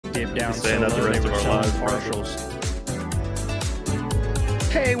down saying so that the low rest they of were our selling lives, partials.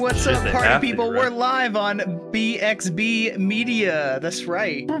 Hey, what's Shit, up, they party have to, people? right? We're live on BXB Media. That's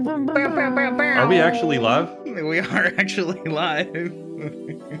right. Are we actually live? We are actually live.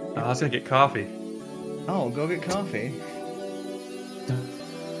 Oh, I was gonna get coffee. Oh, go get coffee.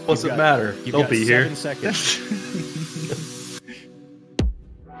 What's it matter? They'll be here. 7 seconds.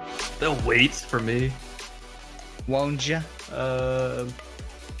 They'll wait for me. Won't ya?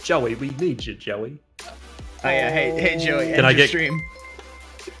 Joey, we need you, Joey. Oh yeah, hey Joey, Can end I your get- stream.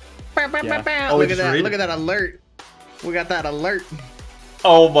 Yeah. Oh, Look at just that! read Look it. at that alert! We got that alert.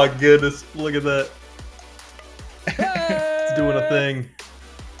 Oh my goodness! Look at that. It's doing a thing.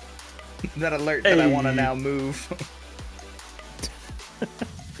 That alert that I want to Hey. now move.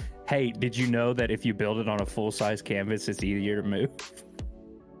 Hey, did you know that if you build it on a full-size canvas, it's easier to move?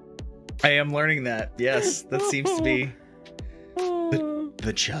 I am learning that. Yes, that seems to be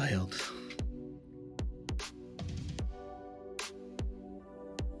the child.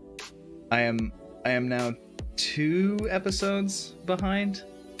 I am now 2 episodes behind,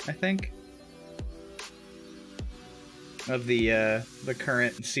 I think, of the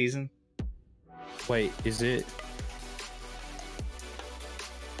current season. Wait, is it?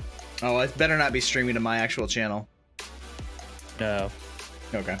 Oh, it better not be streaming to my actual channel. No.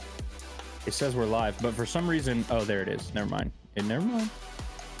 Okay. It says we're live, but for some reason, oh, there it is. Never mind. Never mind.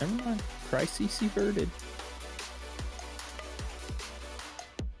 Never mind. Crisis averted.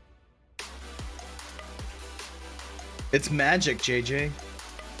 It's magic, JJ.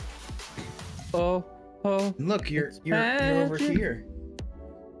 Oh, Look, you're It's over magic. here.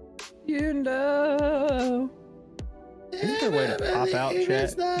 you know. Isn't there a way to pop out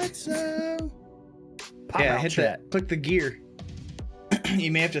chat? Pop Yeah, out hit chat. that. Click the gear.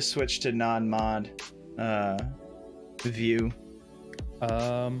 You may have to switch to non-mod view.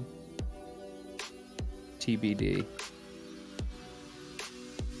 TBD.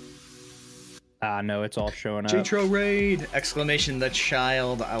 Ah, no, it's all showing up. Jtro raid! Exclamation the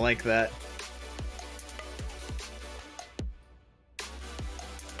child. I like that.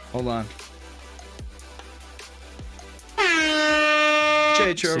 Hold on. Jtro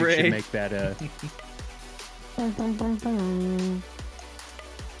Sig should raid. make that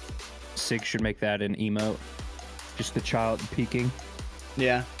Sig should make that an emote. Just the child peeking.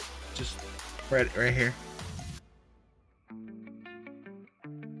 Yeah. Just right here.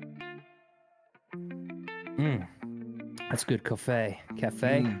 That's good cafe.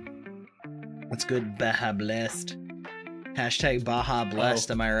 Cafe. That's good. Baja blessed. Hashtag Baja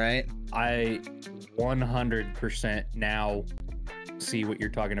blessed. Am I right? I 100% now see what you're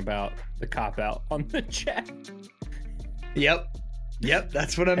talking about. The cop out on the chat. Yep. Yep.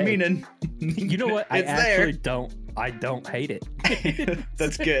 That's what I'm Hey, meaning. You know what? I It's actually don't. I don't hate it.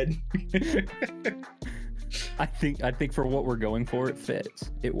 That's good. I think for what we're going for, it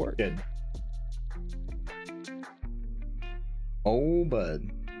fits. It works. Good. Oh, bud.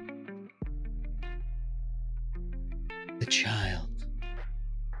 The child.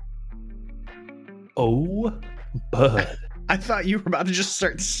 Oh, bud. I thought you were about to just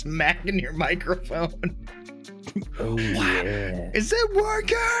start smacking your microphone. Oh yeah. Is it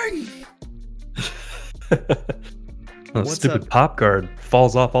working? That What's stupid up? pop guard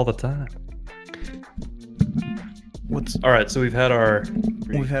falls off all the time. What's All right, so we've had our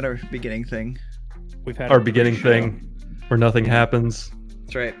We've had our beginning thing. We've had our a beginning pre-show. thing where nothing happens.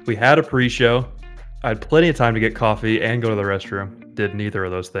 That's right. We had a pre-show. I had plenty of time to get coffee and go to the restroom. Did neither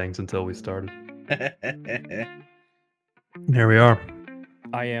of those things until we started. Here we are.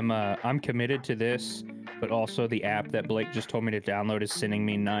 I'm committed to this, but also the app that Blake just told me to download is sending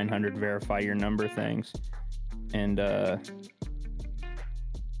me 900 verify your number things. And I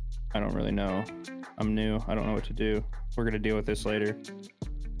don't really know. I'm new. I don't know what to do. We're gonna deal with this later.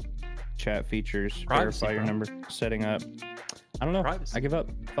 Chat features, Privacy, verify your bro. number, setting up. I don't know. Privacy. I give up.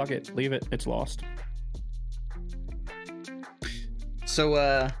 Fuck it. Leave it. It's lost.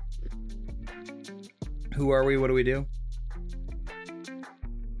 So, who are we? What do we do?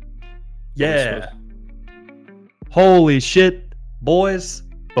 Yeah. Holy shit, boys.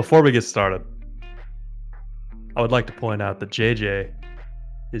 Before we get started, I would like to point out that JJ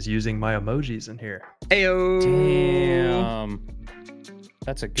is using my emojis in here. Ayo. Damn.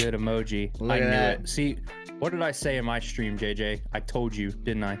 That's a good emoji. Look I at knew that. it. See, what did I say in my stream, JJ? I told you,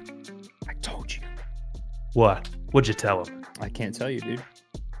 didn't I? I told you. What? What'd you tell him? I can't tell you, dude.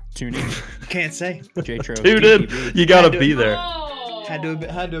 Tune in. Can't say. JTro. Dude, in. TTV. You gotta Had to- be there. Had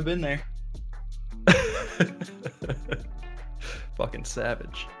to have been there. Fucking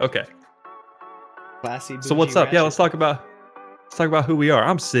savage. Okay. Classy. So what's up? Yeah, let's talk about Let's talk about who we are.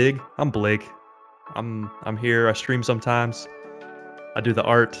 I'm Sig. I'm Blake. I'm here. I stream sometimes. I do the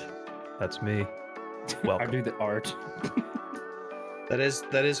art. That's me. Welcome. I do the art. That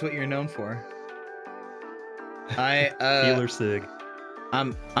is what you're known for. Healer Sig.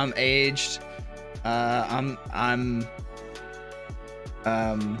 I'm aged. I'm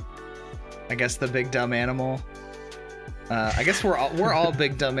I guess the big dumb animal. I guess we're all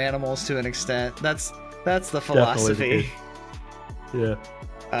big dumb animals to an extent. That's the philosophy. Yeah.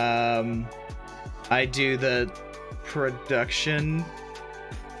 I do the production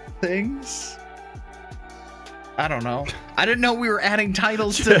things. I don't know. I didn't know we were adding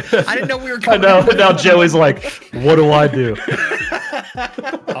titles to. I didn't know we were. I know. Now Joey's like, "What do I do?"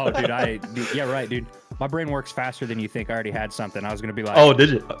 Oh, dude, yeah, right, dude. My brain works faster than you think. I already had something. I was gonna be like, "Oh,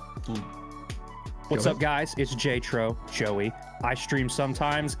 did you?" What's up, guys? It's J-Tro, Joey. I stream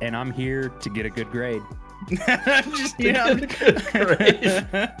sometimes, and I'm here to get a good grade. Just, you know.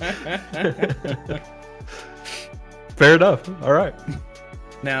 Fair enough. All right.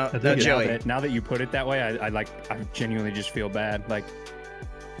 Now, Joey. Now that you put it that way, I genuinely just feel bad. Like,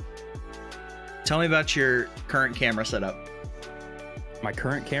 tell me about your current camera setup. My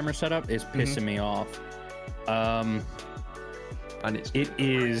current camera setup is pissing me off. It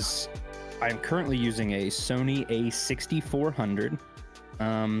is. I'm currently using a Sony A6400.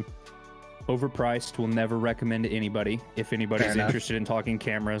 Overpriced. Will never recommend to anybody. If anybody's interested in talking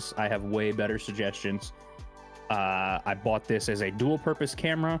cameras, I have way better suggestions. I bought this as a dual-purpose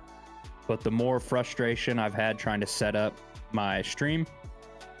camera, but the more frustration I've had trying to set up my stream,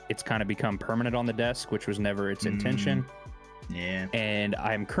 it's kind of become permanent on the desk, which was never its intention. Yeah. And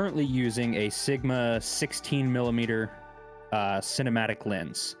I'm currently using a Sigma 16mm cinematic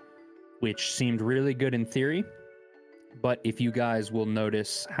lens, which seemed really good in theory. But if you guys will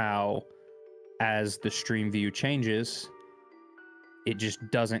notice how, as the stream view changes, it just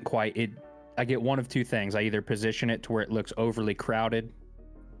doesn't quite... I get one of two things. I either position it to where it looks overly crowded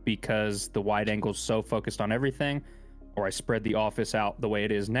because the wide angle's so focused on everything, or I spread the office out the way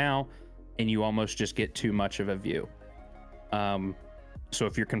it is now, and you almost just get too much of a view. So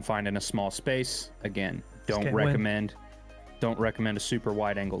if you're confined in a small space, again, don't recommend a super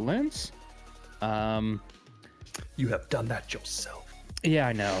wide angle lens. You have done that yourself. Yeah,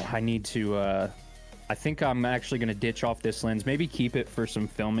 I know. I need to, I think I'm actually going to ditch off this lens, maybe keep it for some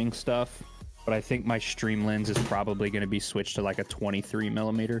filming stuff. But I think my stream lens is probably going to be switched to like a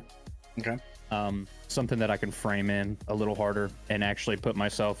 23mm. Okay. Something that I can frame in a little harder and actually put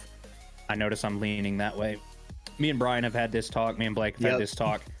myself. I notice I'm leaning that way. Me and Brian have had this talk. Me and Blake have had this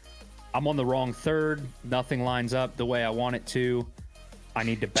talk. I'm on the wrong third. Nothing lines up the way I want it to. I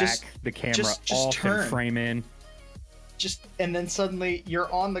need to back the camera off and frame in. And then suddenly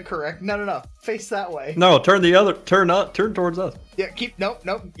you're on the correct. No. Face that way. No, turn towards us. Yeah, nope.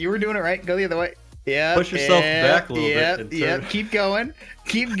 You were doing it right. Go the other way. Yeah. Push yourself back a little bit. Yeah. Keep going.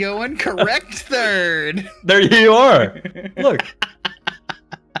 Correct third. There you are. Look.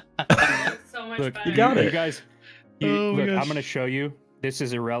 So much Look, better. You got it. You guys, look, I'm going to show you. This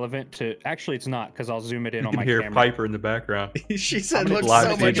is irrelevant to. Actually, it's not because I'll zoom it in on my You can hear camera. Piper in the background. She said looks live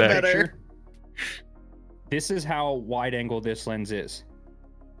so much feedback. better. This is how wide angle this lens is.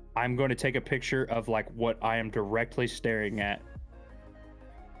 I'm going to take a picture of like what I am directly staring at.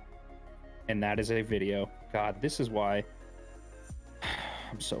 And that is a video. God, this is why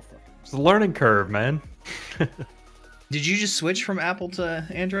I'm so fucking. It's a learning curve, man. Did you just switch from Apple to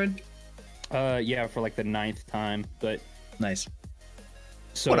Android? Yeah, for like the 9th time, but Nice.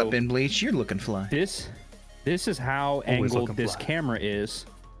 so What up, In Bleach? You're looking fly. this is how Always angled looking this fly. camera is.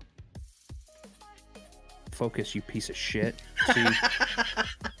 Focus, you piece of shit. See?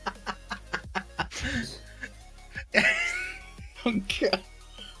 Okay.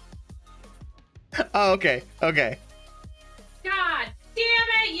 Oh, okay. God damn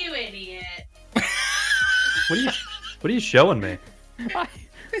it, you idiot! What are you showing me?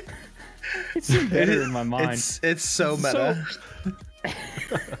 It's better in my mind. It's so meta.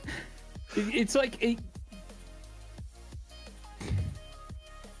 It's like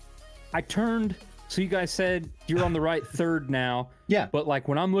I turned. So you guys said you're on the right third now. Yeah. But like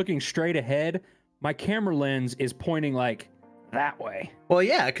when I'm looking straight ahead, my camera lens is pointing like that way. Well,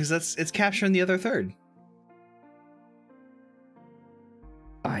 yeah, because it's capturing the other third.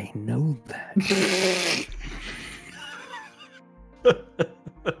 I know that.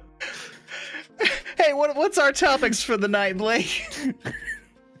 Hey, what's our topics for the night, Blake?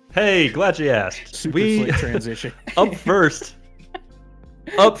 Hey, glad you asked. Super slick transition. up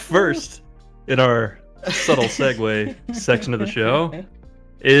first in our subtle segue section of the show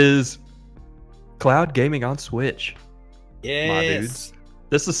is cloud gaming on Switch. my dudes.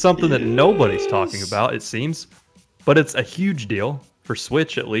 This is something that nobody's talking about, it seems, but it's a huge deal for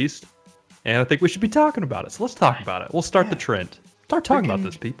Switch at least, and I think we should be talking about it. So let's talk about it. We'll start the trend. Start talking about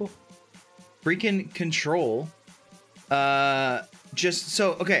this, people. Freaking Control. Just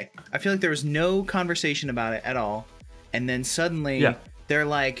so okay. I feel like there was no conversation about it at all, and then suddenly they're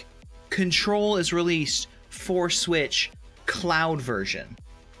like, Control is released for Switch cloud version.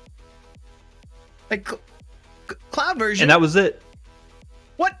 Like cloud version. And that was it.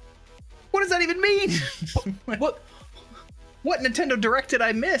 What does that even mean? What? What Nintendo Direct did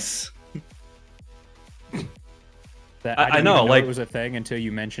I miss? That I didn't know, even like it was a thing until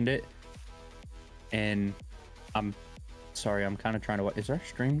you mentioned it, and I'm sorry. I'm kind of trying to. Is our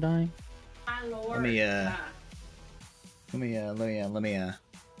stream dying? My lord. Let me I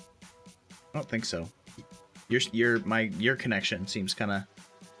don't think so. Your connection seems kind of.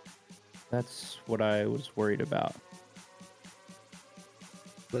 That's what I was worried about.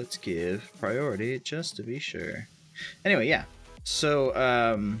 Let's give priority just to be sure. Anyway, yeah. So,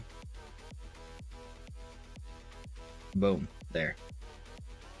 boom, there.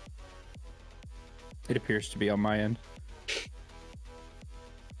 It appears to be on my end.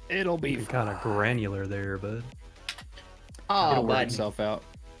 It'll be kind of granular there, bud. It'll work itself out.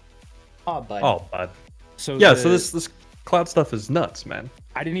 Oh, bud. Oh, bud. So yeah, so this cloud stuff is nuts, man.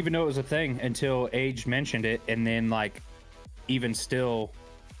 I didn't even know it was a thing until Age mentioned it, and then like, even still,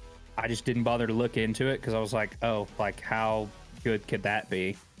 I just didn't bother to look into it because I was like, oh, like how good could that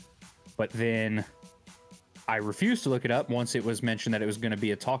be? But then I refused to look it up once it was mentioned that it was going to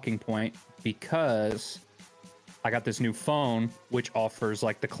be a talking point because I got this new phone which offers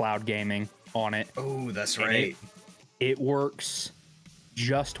like the cloud gaming on it. Oh, that's right. It works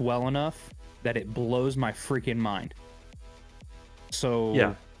just well enough that it blows my freaking mind. So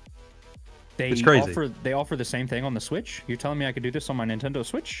yeah, it's crazy. They offer the same thing on the Switch. You're telling me I could do this on my Nintendo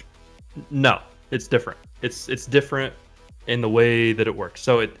Switch? No, it's different. It's different in the way that it works.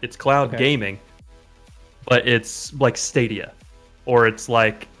 So it's cloud gaming, but it's like Stadia, or it's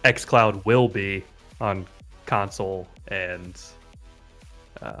like xCloud will be on console and.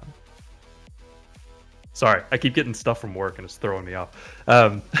 Sorry, I keep getting stuff from work and it's throwing me off.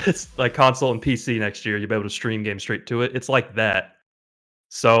 It's like console and PC next year. You'll be able to stream games straight to it. It's like that.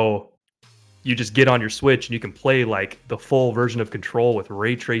 So you just get on your Switch and you can play like the full version of Control with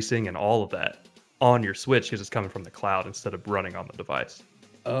ray tracing and all of that on your Switch because it's coming from the cloud instead of running on the device.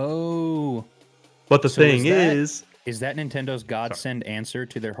 Oh. But the thing is that Nintendo's godsend answer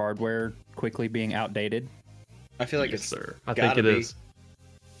to their hardware quickly being outdated? I feel like yes, it's sir. I think it is.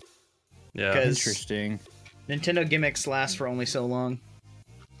 Yeah. Interesting. Nintendo gimmicks last for only so long.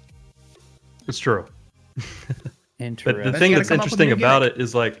 It's true. Interesting. But the thing that's interesting about it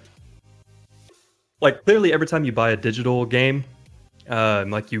is like clearly every time you buy a digital game,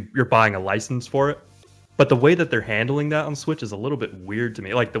 like you're buying a license for it. But the way that they're handling that on Switch is a little bit weird to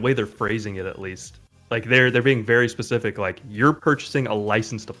me. Like the way they're phrasing it, at least. Like they're being very specific. Like you're purchasing a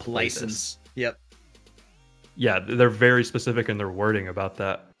license to play this. Yep. Yeah, they're very specific in their wording about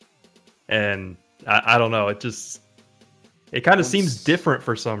that. And I don't know. It kind of seems different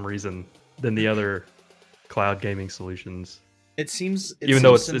for some reason than the other cloud gaming solutions. It seems, even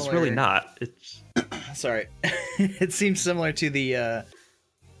though it's really not. It's sorry. It seems similar to the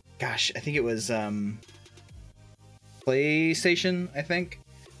gosh, I think it was PlayStation, I think,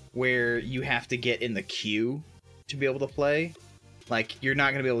 where you have to get in the queue to be able to play. Like you're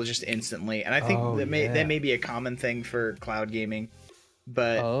not going to be able to just instantly. And I think that may be a common thing for cloud gaming.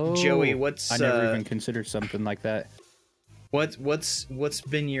 But Joey, I never even considered something like that. What's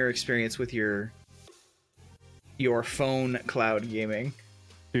been your experience with your phone cloud gaming?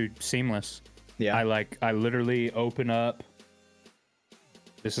 Dude, seamless. Yeah. I literally open up.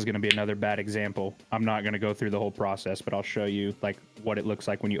 This is going to be another bad example. I'm not going to go through the whole process, but I'll show you like what it looks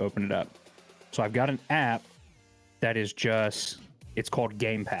like when you open it up. So I've got an app that is it's called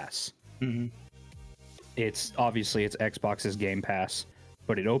Game Pass. Mm-hmm. It's Xbox's Game Pass,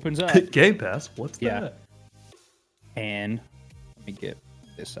 but it opens up. Game Pass? What's that? And let me get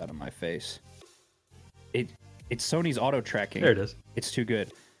this out of my face. It's Sony's auto tracking. There it is. It's too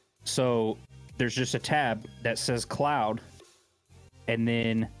good. So there's just a tab that says cloud, and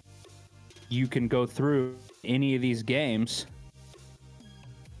then you can go through any of these games.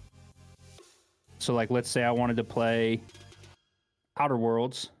 So like, let's say I wanted to play Outer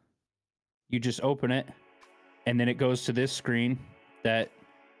Worlds. You just open it, and then it goes to this screen that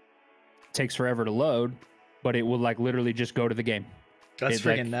takes forever to load, but it will like literally just go to the game. That's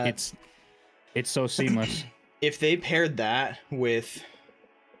freaking nuts. It's so seamless. If they paired that with,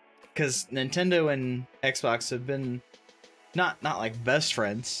 because Nintendo and Xbox have been not like best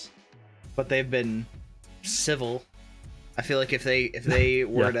friends, but they've been civil. I feel like if they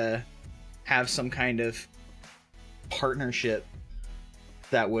were to have some kind of partnership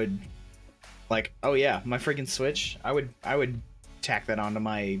that would, like, oh yeah, my freaking Switch, I would tack that onto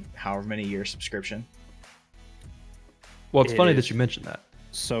my however many year subscription. Well, it's funny that you mentioned that.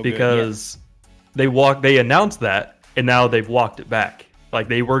 So because they announced that, and now they've walked it back. Like,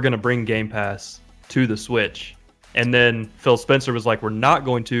 they were going to bring Game Pass to the Switch, and then Phil Spencer was like, we're not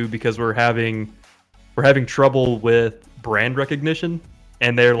going to, because we're having trouble with brand recognition,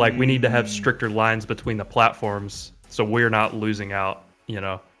 and they're like, we need to have stricter lines between the platforms so we're not losing out.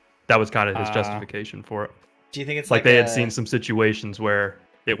 That was kind of his justification for it. Do you think it's like they had seen some situations where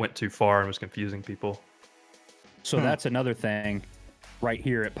it went too far and was confusing people? So that's another thing. Right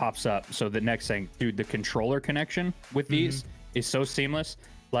here, it pops up. So the next thing, dude, the controller connection with these is so seamless.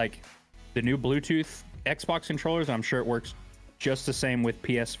 Like, the new Bluetooth Xbox controllers, I'm sure it works just the same with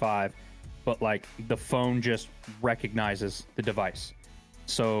PS5, but like the phone just recognizes the device.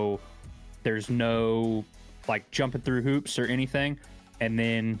 So there's no like jumping through hoops or anything. And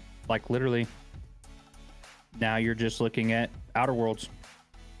then like literally now you're just looking at Outer Worlds.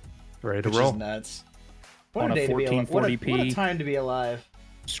 Ready to which roll. Is nuts. What on a a day to be alive. 1440p What a time to be alive.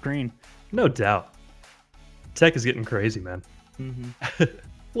 screen. No doubt. Tech is getting crazy, man.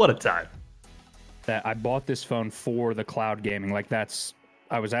 What a time. That I bought this phone for the cloud gaming. Like,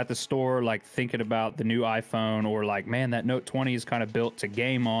 I was at the store like thinking about the new iPhone, or like, man, that Note 20 is kind of built to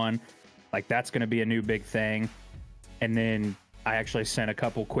game on. Like, that's going to be a new big thing. And then I actually sent a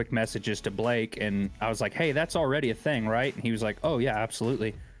couple quick messages to Blake, and I was like, hey, that's already a thing, right? And he was like, oh yeah,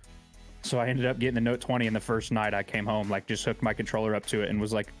 absolutely. So I ended up getting the Note 20, and the first night I came home, like, just hooked my controller up to it and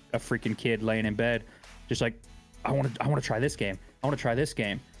was like a freaking kid laying in bed, just like, I want to try this game. I want to try this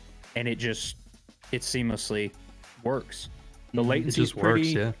game. And it seamlessly works. The latency is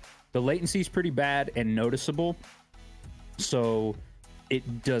pretty, the latency is pretty bad and noticeable. So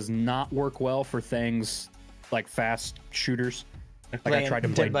it does not work well for things like fast shooters. Like I tried to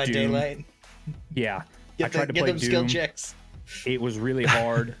play Dead by Doom. Daylight. Yeah. I tried to play them Doom. skill checks. It was really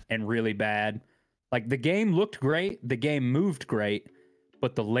hard and really bad. Like, the game looked great, the game moved great,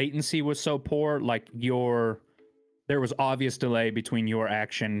 but the latency was so poor. Like, there was obvious delay between your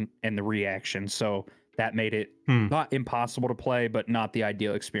action and the reaction, so that made it not impossible to play, but not the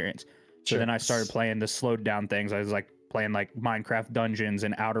ideal experience. So then I started playing the slowed down things. I was like playing like Minecraft Dungeons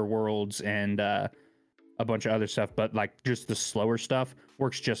and Outer Worlds and a bunch of other stuff, but like just the slower stuff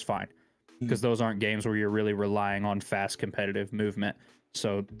works just fine. Because those aren't games where you're really relying on fast competitive movement.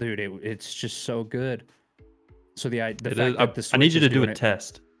 So, dude, it's just so good. So the fact that the Switch I need you to is do doing a it-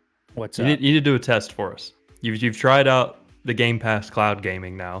 test. What's You up? need to do a test for us. You've tried out the Game Pass cloud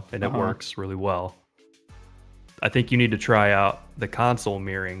gaming now, and it works really well. I think you need to try out the console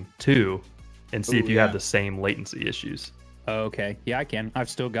mirroring too, and see if you have the same latency issues. Okay, yeah, I can. I've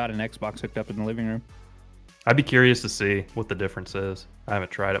still got an Xbox hooked up in the living room. I'd be curious to see what the difference is. I haven't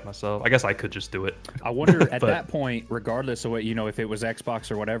tried it myself. I guess I could just do it. I wonder at that point, regardless of what, if it was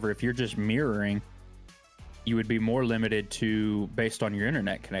Xbox or whatever, if you're just mirroring, you would be more limited to based on your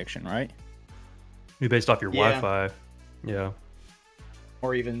internet connection, right? Be based off your Wi-Fi. Yeah.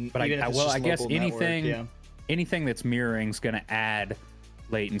 Or even, But even if it's I just guess local anything network, anything that's mirroring is going to add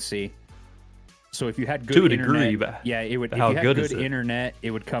latency. So if you had good To a internet, degree, but yeah, it would. If how you had good good is it? internet,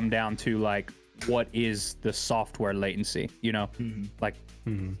 it would come down to like, what is the software latency? Like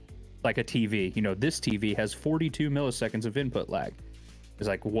like a TV. This TV has 42 milliseconds of input lag. It's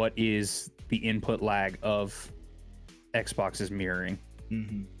like, what is the input lag of Xbox's mirroring?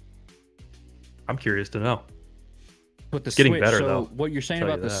 I'm curious to know. But the Getting Switch, better, so though. what you're saying Tell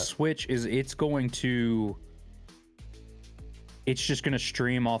you about the that. Switch is it's just going to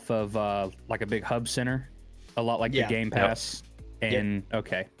stream off of like a big hub center, a lot like the Game Pass. And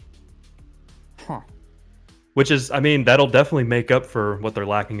okay. Huh. Which is, that'll definitely make up for what they're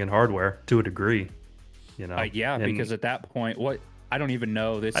lacking in hardware to a degree. Yeah, And because at that point, I don't even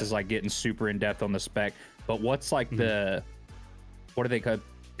know. This is like getting super in depth on the spec. But what's like what do they call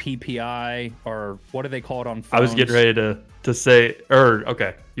PPI, or what do they call it on phones? I was getting ready to say,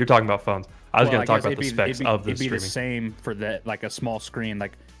 okay, you're talking about phones. I was going to talk about the specs of the It'd be streaming. the same for like a small screen,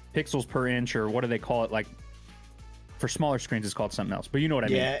 like pixels per inch, or what do they call it? Like for smaller screens, it's called something else. But you know what I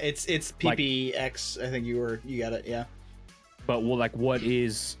mean? Yeah, it's PPX. I think you got it. Yeah. But what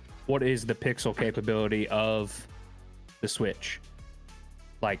is the pixel capability of the Switch?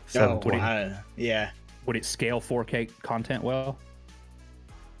 Like, would it scale 4K content well?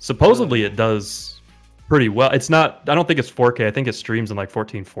 Supposedly it does pretty well. It's not. I don't think it's 4K. I think it streams in like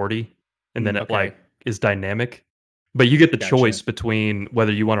 1440, and then it like is dynamic. But you get the Gotcha. choice between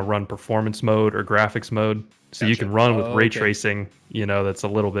whether you want to run performance mode or graphics mode. So you Gotcha. can run with ray okay. tracing, that's a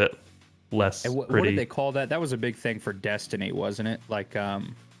little bit less And what pretty. did they call that? That was a big thing for Destiny, wasn't it? Like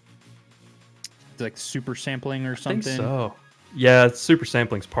super sampling or I something. think so. Yeah, super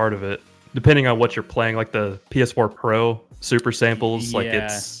sampling's part of it. Depending on what you're playing, like the PS4 Pro super samples, like Yeah.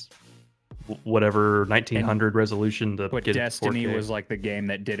 it's whatever 1900 resolution to But get Destiny it to 4K. was like the game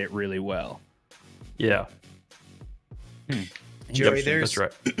that did it really well. Yeah, Joey, Yep, there's that's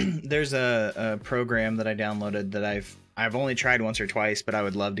right. there's a program that I downloaded that I've only tried once or twice, but I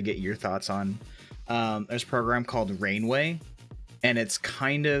would love to get your thoughts on. There's a program called Rainway, and it's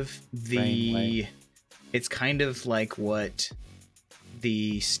kind of Rainway. it's kind of like what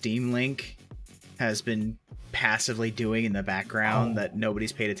the Steam Link has been passively doing in the background that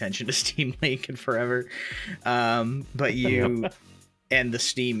nobody's paid attention to Steam Link in forever. But you and the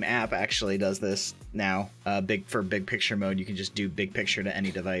Steam app actually does this now. Big picture mode, you can just do big picture to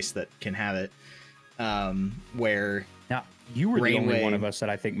any device that can have it. Where Now, you were the only Rainway- one of us that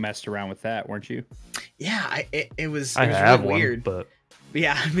I think messed around with that, weren't you? yeah, it was I it was have really one, weird. but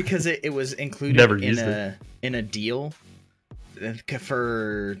Yeah, because it was included Never in used in a deal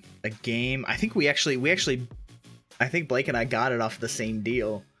for a game. I think we actually I think Blake and I got it off the same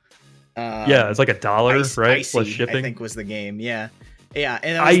deal. yeah, it's like $1, right? Icy, Plus shipping. I think was the game. Yeah,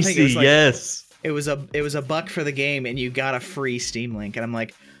 and I was thinking, Icy, yes. it was $1 for the game, and you got a free Steam Link. And I'm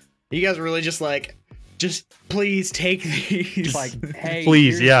like, you guys are really just please take these. Like, hey,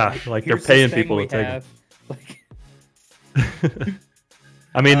 Please, here's- yeah, like they're here's this paying thing people we to take have. Like,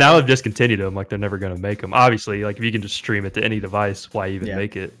 I mean, now they've discontinued them. Like they're never going to make them. Obviously, like if you can just stream it to any device, why even Yeah.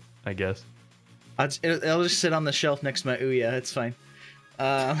 make it? I guess. It'll just sit on the shelf next to my Ouya. It's fine.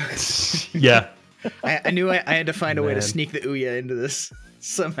 Yeah. I knew I had to find a way to Man. sneak the Ouya into this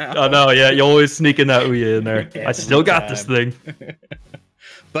somehow. Oh no, yeah, you always sneaking that Ouya in there. I still got this thing.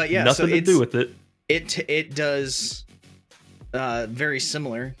 But yeah, Nothing so to do with it. it does very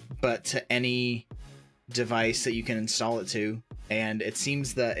similar, but to any device that you can install it to, and it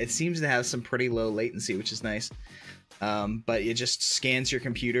seems to have some pretty low latency, which is nice. But it just scans your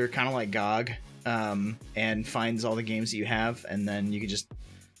computer, kind of like GOG, and finds all the games that you have, and then you can just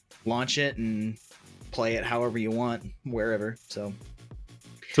launch it and play it however you want, wherever. So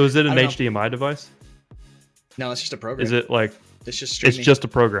So is it an I don't know. HDMI device? no, it's just a program. Is it like It's just streaming, it's just a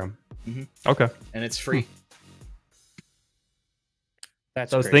program? Mhm. Okay. and it's free.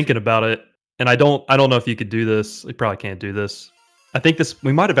 that's I was crazy. thinking about it, and I don't know if you could do this. You probably can't do this. I think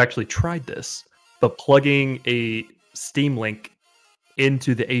we might have actually tried this, but plugging a Steam Link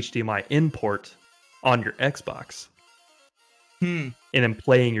into the HDMI in port on your Xbox, and then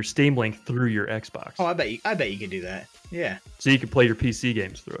playing your Steam Link through your Xbox, Oh, I bet you could do that. Yeah. so you can play your PC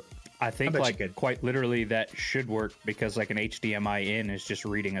games through it. I think bet you like could. quite literally that should work because like an HDMI in is just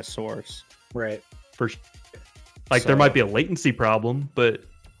reading a source. Right. Like there So- might be a latency problem, but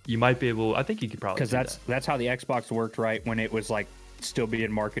you might be able. I think you could probably Because do that's how the Xbox worked, right? When it was like still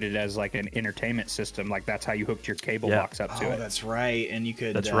being marketed as like an entertainment system, like that's how you hooked your cable Yeah. box up to Oh, it. that's right. And you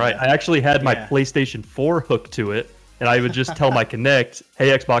could. That's right. I actually had my yeah. PlayStation 4 hooked to it, and I would just tell my Kinect, "Hey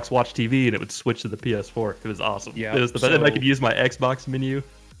Xbox, watch TV," and it would switch to the PS4. It was awesome. Yeah, It was the best. And I so- could use my Xbox menu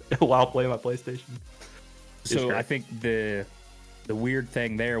while playing my PlayStation. So great. I think the weird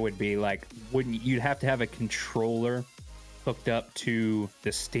thing there would be like, wouldn't you'd have to have a controller hooked up to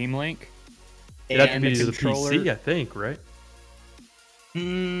the Steam Link? It'd have to And be the to the controller- PC, I think, right? Or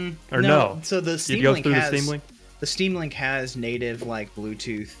no. no? So the You Steam go Link through has the Steam Link. the Steam Link has native like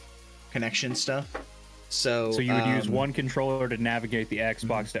Bluetooth connection stuff. So So you would use one controller to navigate the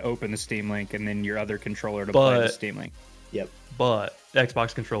Xbox to open the Steam Link, and then your other controller to play the But- Steam Link. Yep. But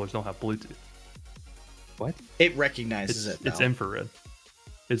Xbox controllers don't have Bluetooth. What? It recognizes It's it. infrared.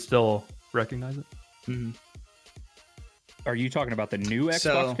 It still recognize it. Mm-hmm. Are you talking about the new Xbox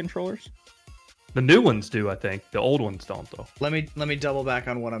So- controllers? The new ones do, I think. The old ones don't, though. Let me double back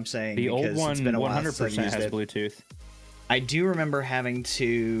on what I'm saying. The old because one it's been a while 100% since I've used has it. Bluetooth. I do remember having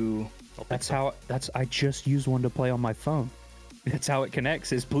to. I just use one to play on my phone. That's how it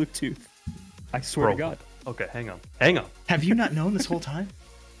connects is Bluetooth. I swear Bro, to God. Okay, hang on. Have you not known this whole time?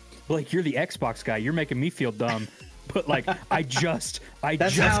 Like you're the Xbox guy. You're making me feel dumb. But like I just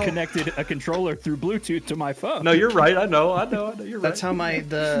That's how- connected a controller through Bluetooth to my phone. No, you're right. I know. You're right. That's how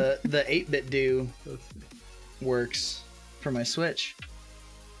the 8-bit do works for my Switch.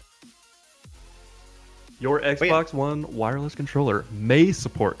 Your yeah. Xbox One wireless controller may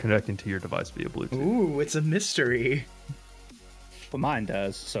support connecting to your device via Bluetooth. Ooh, it's a mystery. But mine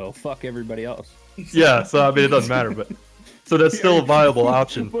does. So fuck everybody else. Yeah, so I mean it doesn't matter, but So that's still a viable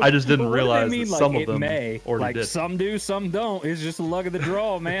option. I just didn't But what do they realize mean, that like, some of it them may? already Like did. some do, some don't. It's just the luck of the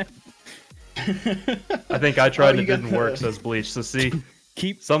draw, man. I think I tried and you it got didn't the- work, says Bleach. So see,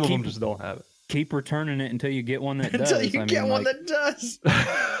 Keep some of keep, them just don't have it. keep returning it until you get one that does. Until you I get mean, one like, that does.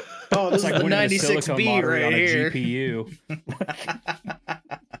 Oh, this it's like is the winning the silicone 96B lottery right on a here. GPU.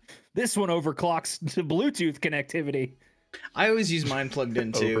 This one overclocks to Bluetooth connectivity. I always use mine plugged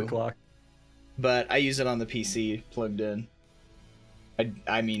in too, Overclock. but I use it on the PC plugged in.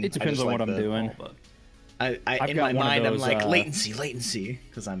 I mean, It depends on what I'm doing. I've in got my one of mind, I'm those, like latency,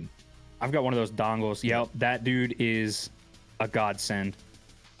 because I'm. I've got one of those dongles. Yep, that dude is a godsend.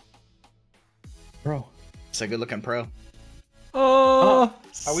 Bro. It's a good looking pro. Oh,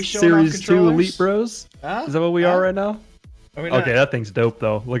 Are we showing off Series 2 controllers? Elite Bros? Huh? Is that what we are right now? Are we not? Okay, that thing's dope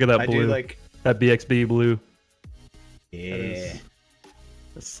though. Look at that I blue. do like. That BXB blue. Yeah.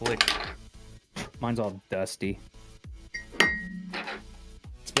 That's slick. Mine's all dusty.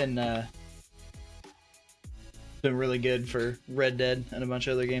 It's been really good for Red Dead and a bunch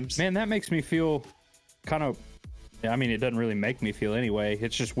of other games. Man, that makes me feel kind of. I mean, it doesn't really make me feel anyway.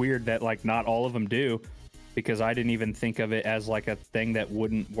 It's just weird that like not all of them do, because I didn't even think of it as like a thing that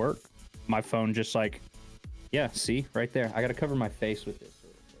wouldn't work. My phone just like, yeah, see right there. I gotta cover my face with this.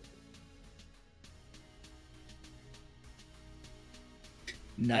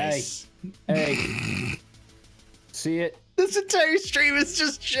 Nice. Hey, see it? This entire stream is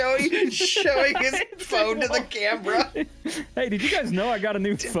just showing his phone to the camera. Hey, did you guys know I got a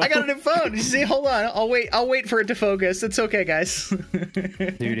new phone? I got a new phone. You see, hold on. I'll wait for it to focus. It's okay, guys.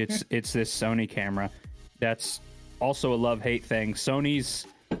 Dude, it's this Sony camera. That's also a love-hate thing. Sony's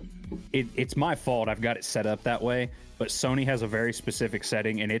it's my fault. I've got it set up that way, but Sony has a very specific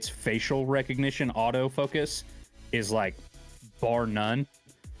setting, and its facial recognition autofocus is like bar none.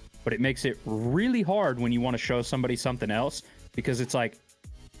 But it makes it really hard when you want to show somebody something else, because it's like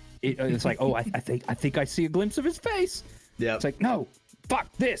it's like, oh, I think I see a glimpse of his face. Yeah. It's like, no, fuck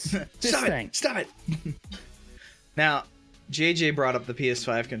this thing. Stop it. Now, JJ brought up the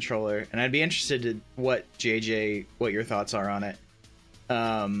PS5 controller, and I'd be interested in what your thoughts are on it.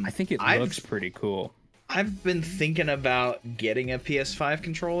 I think it looks pretty cool. I've been thinking about getting a PS5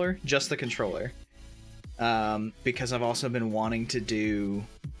 controller, just the controller, because I've also been wanting to do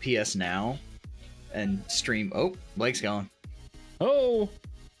PS Now and stream. Oh, Blake's going. Oh,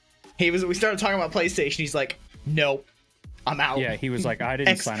 We started talking about PlayStation. He's like, nope, I'm out. yeah, he was like, I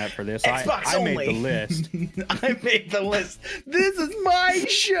didn't sign up for this. Xbox I only. made the list. I made the list. This is my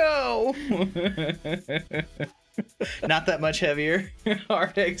show. Not that much heavier.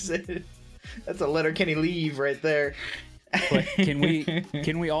 Hard exit. That's a letter Kenny leave right there. But can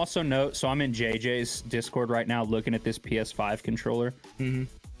we also note? So I'm in JJ's Discord right now, looking at this PS5 controller. Mhm.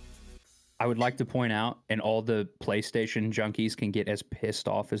 I would like to point out, and all the PlayStation junkies can get as pissed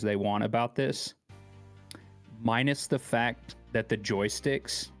off as they want about this, minus the fact that the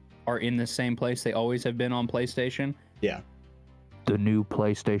joysticks are in the same place they always have been on PlayStation. Yeah. The new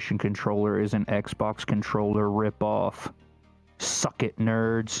PlayStation controller is an Xbox controller ripoff. Suck it,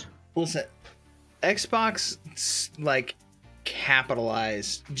 nerds. Listen, Xbox like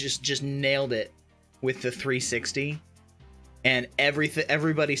capitalized, just nailed it with the 360, and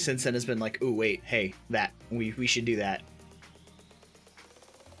everybody since then has been like, "Ooh, wait, hey, that we should do that."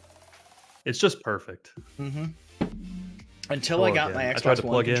 It's just perfect. Mm-hmm. Until I got my Xbox I tried to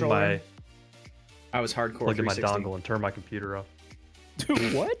One plug in controller, my I was hardcore plug in my 360. dongle and turn my computer off.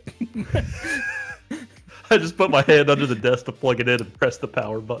 Dude, what? I just put my hand under the desk to plug it in and press the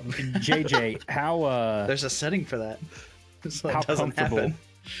power button. JJ, how There's a setting for that, so how it doesn't comfortable happen.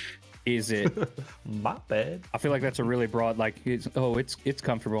 is it? My bad. I feel like that's a really broad, like, it's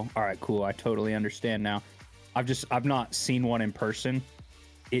comfortable. All right, cool. I totally understand now. I've not seen one in person.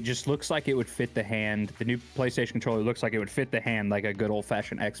 It just looks like it would fit the hand. The new PlayStation controller looks like it would fit the hand like a good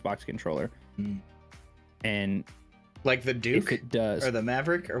old-fashioned Xbox controller. Mm. And Like the Duke if it does, or the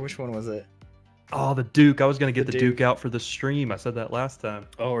Maverick, or which one was it? Oh, the Duke. I was going to get The the Duke. Duke out for the stream. I said that last time.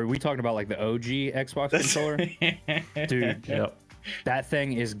 oh, are we talking about like the OG Xbox That's- controller? Dude, Yep. that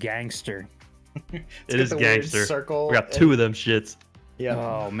thing is gangster. It got is the weird gangster. circle We got two of them shits. Yeah,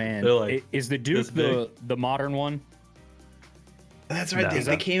 Oh man, They're like is the Duke this big. the modern one? that's right. No.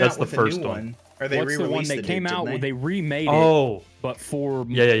 They came That's out with the a first new one. one, or they What's the re-released one they came Duke, out didn't with? They remade it, Oh, but for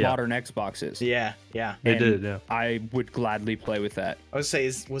Yeah. modern Xboxes. Yeah, yeah. they And did, yeah. I would gladly play with that. I would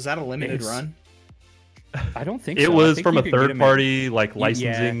say, was that a limited It's- run? I don't think It so. I was think from you a could get 'em third at- party like Yeah.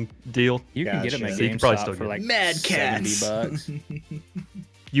 licensing deal. You can get them at Gotcha. So you can probably GameStop still for get like Mad Cats.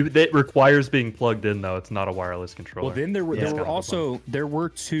 $70. That requires being plugged in though. It's not a wireless controller. Well, then there Yeah. were It's kind of a there were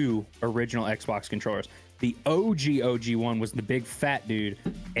two original Xbox controllers. The OG one was the big fat dude,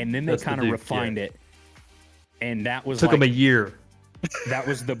 and then they That's the kind of dude, refined it, and that was Took like, them a year. that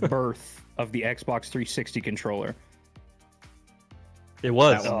was the birth of the Xbox 360 controller. It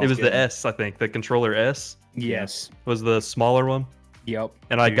was. That one It was was the good. S, I think. The controller S Yes. was the smaller one. Yep.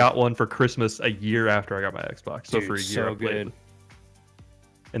 And I Dude, got one for Christmas a year after I got my Xbox. So Dude, for a year, so I played good. with.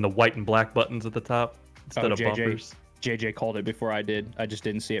 And the white and black buttons at the top instead of bumpers. JJ called it before I did. I just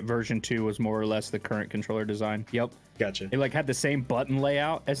didn't see it. Version 2 was more or less the current controller design. Yep. Gotcha. It like had the same button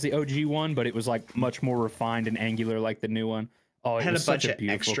layout as the OG one, but it was like much more refined and angular like the new one. Oh, it Had a was bunch such a of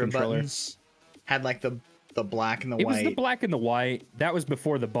beautiful extra controller. buttons. Had like the black and the It white. was the black and the white. That was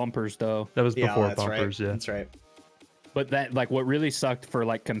before the bumpers though. That was Yeah, before that's bumpers, right. yeah. That's right. But that like what really sucked for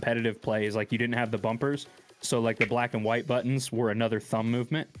like competitive play is like you didn't have the bumpers. So like the black and white buttons were another thumb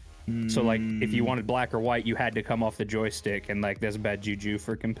movement. So like if you wanted black or white, you had to come off the joystick, and like that's bad juju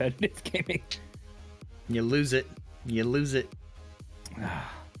for competitive gaming. You lose it. You lose it.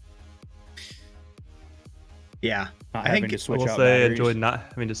 Yeah. Not I having think to I switch will out say I batteries. enjoyed not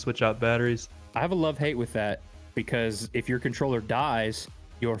having to switch out batteries. I have a love-hate with that because if your controller dies,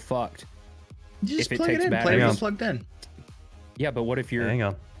 you're fucked. you just if it plug it takes in. Play batteries- it Hang on. plugged in. Yeah, but what if you're Hang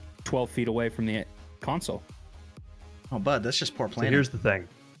on. 12 feet away from the console? Oh, bud, that's just poor So planning. here's the thing.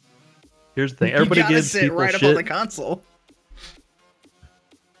 Here's the thing. Everybody you gotta gives sit people right up shit. on the console.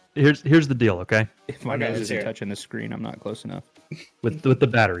 Here's the deal, okay? If my Okay, nose let's isn't hear it. touching the screen, I'm not close enough. With the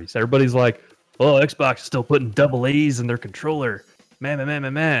batteries. Everybody's like, oh, Xbox is still putting double A's in their controller. Man.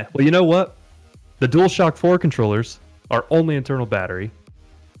 Well, you know what? The DualShock 4 controllers are only internal battery.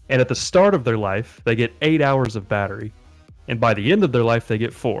 And at the start of their life, they get 8 hours of battery. And by the end of their life, they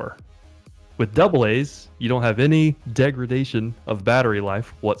get 4. With double A's, you don't have any degradation of battery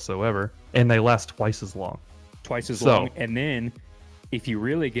life whatsoever. And they last twice as long. Twice as So- long. And then if you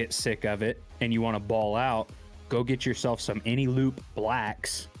really get sick of it and you want to ball out, go get yourself some Anyloop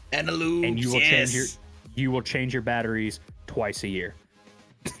blacks And a loop. and you will yes. change your batteries twice a year.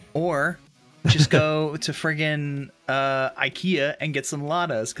 Or just go to friggin' IKEA and get some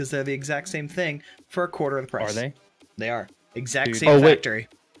Ladas because they're the exact same thing for a quarter of the price. Are they? They are. Exact Dude. same Oh, wait. factory.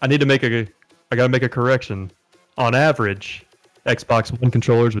 I gotta make a correction. On average, Xbox One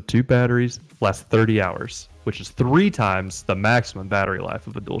controllers with 2 batteries last 30 hours, which is 3 times the maximum battery life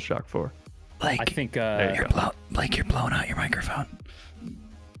of a DualShock 4. Blake, I think There you go. Blake, you're blowing out your microphone.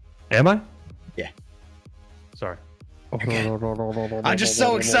 Am I? Yeah. Sorry. I'm just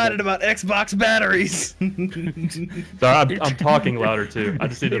so excited about Xbox batteries. Sorry, I'm talking louder too. I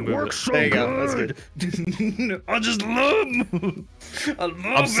just need to move it. There you go. That's good. I just love. I love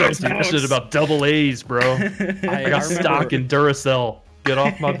I'm so Xbox. passionate about double A's, bro. I got remember- stock in Duracell. Get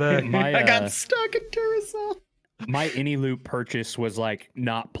off my back. My, I got stuck in Duracell. my Anyloop purchase was like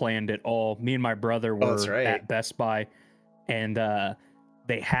not planned at all. Me and my brother were that's right. at Best Buy, and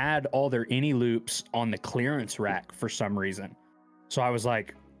they had all their Anyloops on the clearance rack for some reason. So I was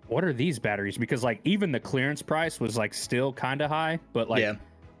like, "What are these batteries?" Because like even the clearance price was like still kind of high, but like Yeah.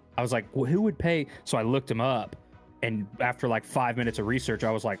 I was like, well, "Who would pay?" So I looked them up, and after like 5 minutes of research, I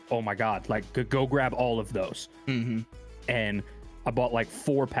was like, "Oh my god! Like go grab all of those." Mm-hmm. And I bought like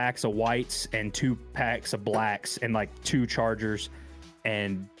 4 packs of whites and 2 packs of blacks and like 2 chargers.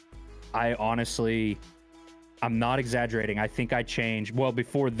 And I honestly, I'm not exaggerating. I think I changed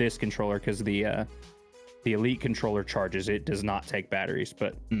before this controller because the Elite controller charges. It does not take batteries,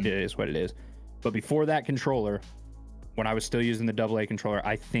 but it is what it is. But before that controller, when I was still using the AA controller,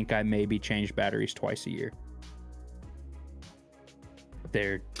 I think I maybe changed batteries twice a year.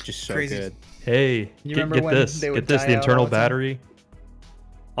 They're just so Crazy. good. Hey, You get remember when this. they would Get this. die The out all internal the time? battery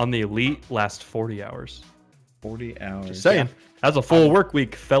on the Elite lasts 40 hours. 40 hours. Just saying. That's a full work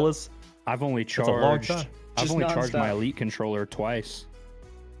week, fellas. I've only That's a long charged. time. I've Just only charged my nonstop. Elite controller twice.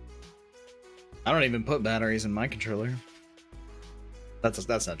 I don't even put batteries in my controller. That's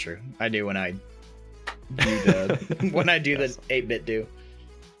not true. I do when I do the when I do the 8-bit do.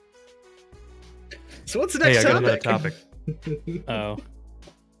 So what's the Hey, next I got another topic? topic. Oh.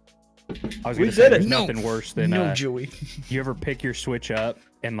 I was We gonna say did it. there's No. nothing worse than No, Joey. you ever pick your Switch up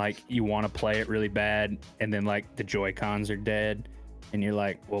and like you want to play it really bad and then like the Joy-Cons are dead and you're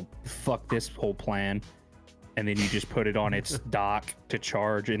like, well, fuck this whole plan. And then you just put it on its dock to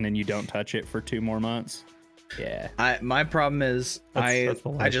charge and then you don't touch it for 2 more months. Yeah. My problem is That's the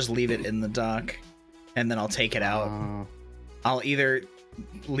I life. just leave it in the dock and then I'll take it out. Uh, I'll either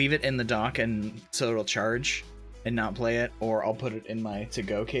leave it in the dock and so it'll charge and not play it, or I'll put it in my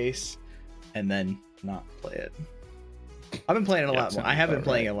to-go case and then not play it. I've been playing it a lot more. I have been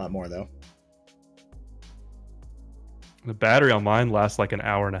playing it a lot more though. The battery on mine lasts like an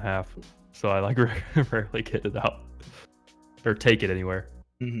hour and a half. so I like rarely get it out or take it anywhere.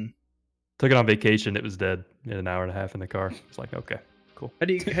 Mm-hmm. Took it on vacation. It was dead in an hour and a half in the car. It's like, okay, cool. How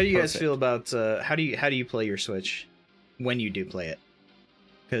do you guys feel about how do you play your Switch when you do play it?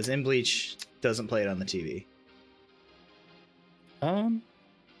 Because In Bleach doesn't play it on the TV.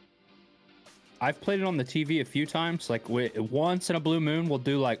 I've played it on the TV a few times. Like once in a blue moon, we'll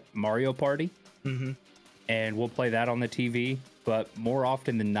do like Mario Party, and we'll play that on the TV. But more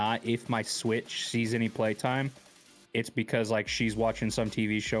often than not, if my Switch sees any playtime, it's because like she's watching some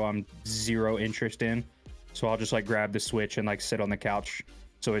TV show I'm zero interest in. So I'll just like grab the Switch and like sit on the couch.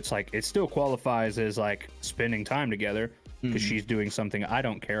 So it's like it still qualifies as like spending time together because she's doing something I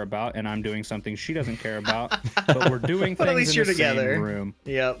don't care about and I'm doing something she doesn't care about. But we're doing But things at least in you're the together. same room.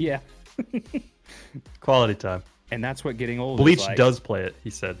 Yep. Yeah. Quality time. And that's what getting old Bleach is like. does play it, he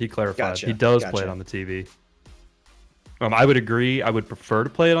said. He clarified. Gotcha, He does gotcha. play it on the TV. I would agree. I would prefer to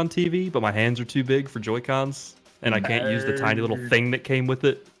play it on TV, but my hands are too big for Joy-Cons, and I can't use the tiny little thing that came with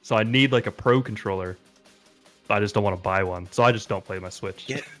it. So I need like a Pro controller. I just don't want to buy one, so I just don't play my Switch.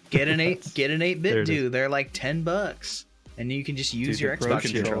 Get an 8-bit There it is. dude. They're like $10, and you can just use Dude, your the Pro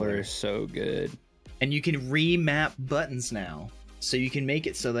Xbox controller. is so good. And you can remap buttons now, so you can make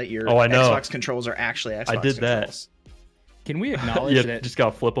it so that your I know. Xbox controls are actually Xbox I did that. controls. Can we acknowledge Yeah, that just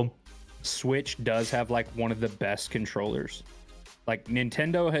gotta flip them. Switch does have like one of the best controllers? Like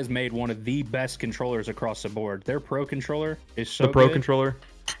Nintendo has made one of the best controllers across the board. Their Pro controller is so The Pro good. controller.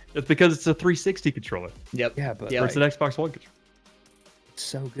 It's because it's a 360 controller. Yep. Yeah, but Yeah. Or it's an Xbox One controller. it's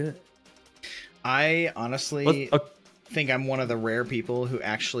so good. I honestly Let's- think I'm one of the rare people who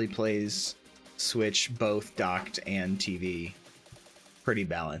actually plays Switch both docked and TV pretty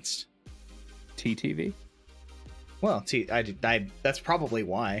balanced. TTV. Well, that's probably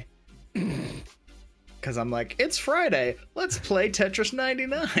why. Because I'm like, it's Friday. Let's play Tetris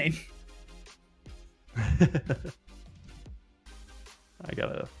 99. I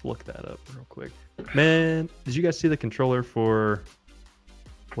gotta look that up real quick. Man, did you guys see the controller for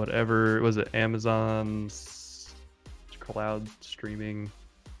whatever was it? Amazon's cloud streaming.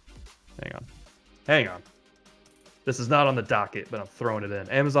 Hang on. This is not on the docket, but I'm throwing it in.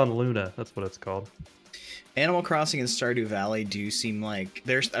 Amazon Luna, that's what it's called. Animal Crossing and Stardew Valley do seem like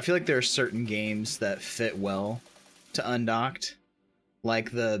I feel like there are certain games that fit well to undocked,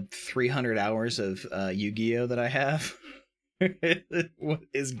 like the 300 hours of Yu-Gi-Oh that I have. What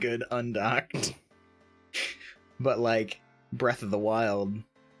is good undocked? But like Breath of the Wild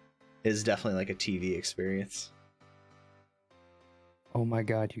is definitely like a TV experience. Oh my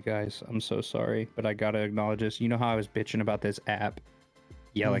god, you guys. I'm so sorry, but I gotta acknowledge this. You know how I was bitching about this app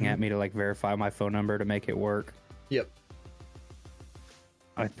yelling at me to like verify my phone number to make it work? Yep.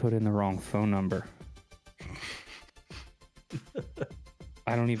 I put in the wrong phone number.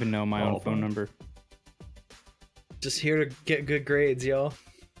 I don't even know my own phone number. Just here to get good grades, y'all.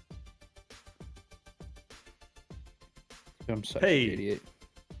 I'm such Hey. an idiot.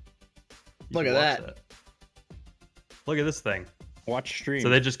 You Look can at watch that. Look at this thing. Watch stream. So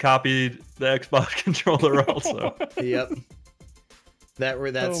they just copied the Xbox controller also. Yep.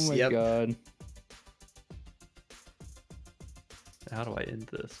 That's oh my yep. god. How do I end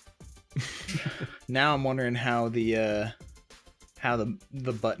this? Now I'm wondering how the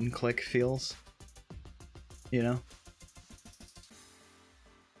button click feels. You know?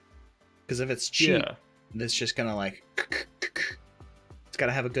 Because if it's cheap, Yeah, it's just gonna like it's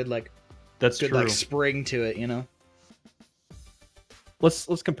gotta have a good that's good true. like spring to it, you know? Let's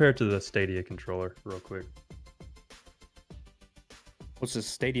compare it to the Stadia controller real quick. What's the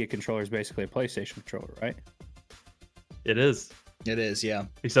Stadia controller is basically a PlayStation controller, right? It is, It is, yeah.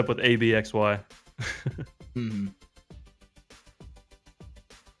 except with ABXY. Hmm.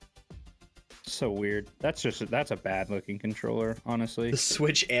 So weird. That's a bad looking controller, honestly. The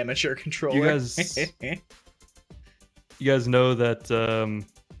Switch amateur controller. You guys know that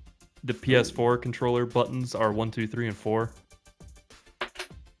the PS4 controller buttons are 1, 2, 3, and 4.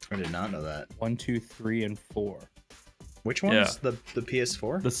 I did not know that. 1, 2, 3, and 4. Which one's the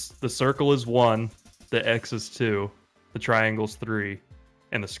PS4? The circle is 1, the X is 2, the triangle's 3,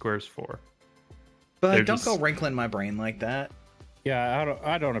 and the square's 4. But they're don't just- go wrinkling my brain like that. Yeah,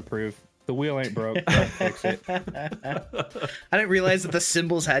 I don't approve. The wheel ain't broke. Don't fix it. I didn't realize that the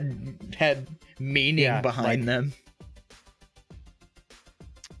symbols had meaning Yeah, behind like- them.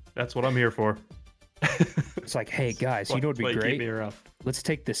 That's what I'm here for. It's like, hey guys, you know what'd be Keep great? me around. Let's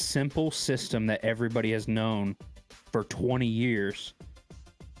take the simple system that everybody has known for 20 years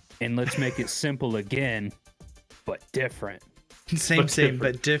and let's make it simple again, but different. Same, But same,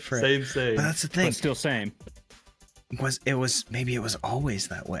 different. but different. Same. But that's the thing. But still same. Maybe it was always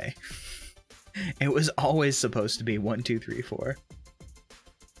that way. It was always supposed to be 1, 2, 3, 4.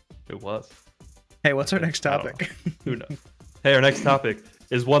 It was. Hey, what's our next topic? Who knows? Hey, our next topic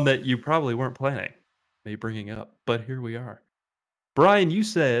is one that you probably weren't planning me bringing up, but here we are. Brian, you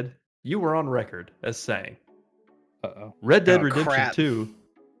said you were on record as saying Red Dead Redemption 2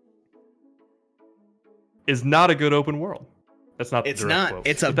 is not a good open world. That's not the It's direct not. quote,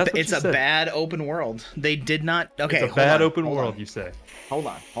 It's a bad open world. They did not. Okay, it's a bad open world, you say. Hold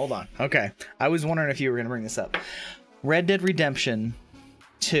on. Okay. I was wondering if you were going to bring this up. Red Dead Redemption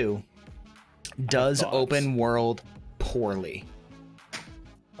 2 does open world poorly.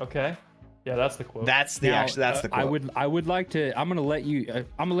 Okay. Yeah, that's the quote. That's the quote. I would like to. I'm gonna let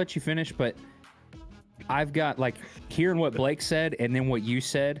you finish, but I've got like hearing what Blake said and then what you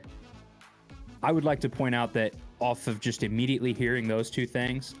said. I would like to point out that off of just immediately hearing those two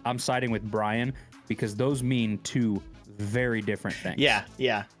things, I'm siding with Brian because those mean two very different things.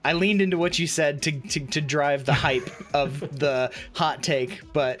 Yeah. I leaned into what you said to drive the hype of the hot take,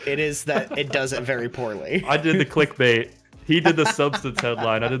 but it is that it does it very poorly. I did the clickbait. He did the substance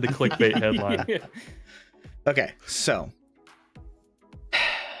headline. I did the clickbait headline. Yeah. Okay, so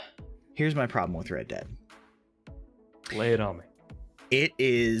here's my problem with Red Dead. Lay it on me. It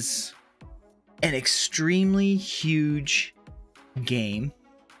is an extremely huge game.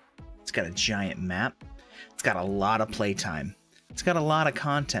 It's got a giant map. It's got a lot of playtime. It's got a lot of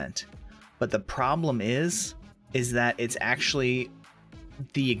content. But the problem is that it's actually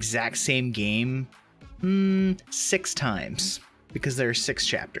the exact same game 6 times because there are 6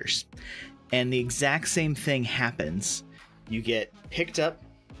 chapters. And the exact same thing happens. You get picked up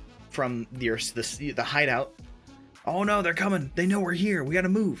from the hideout. Oh no, they're coming. They know we're here. We got to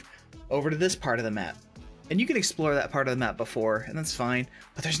move over to this part of the map. And you can explore that part of the map before, and that's fine.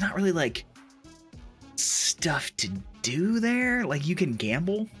 But there's not really like stuff to do there. Like you can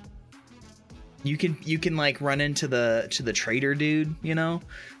gamble. You can like run into the trader dude, you know,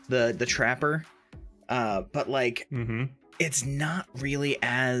 the trapper. But like it's not really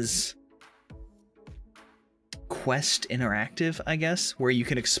as quest interactive, I guess, where you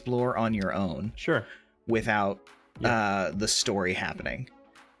can explore on your own. Sure. Without the story happening.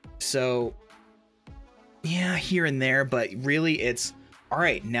 So yeah, here and there, but really it's all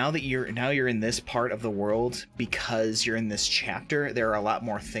right. Now you're in this part of the world, because you're in this chapter, there are a lot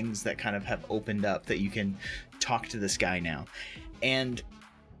more things that kind of have opened up that you can talk to this guy now. And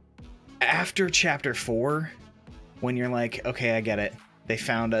after chapter 4, when you're like, okay, I get it. They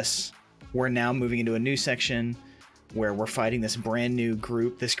found us. We're now moving into a new section where we're fighting this brand new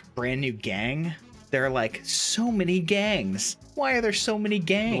group, this brand new gang. There are like so many gangs. Why are there so many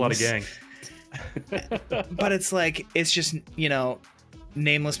gangs? A lot of gangs. But it's like, it's just, you know,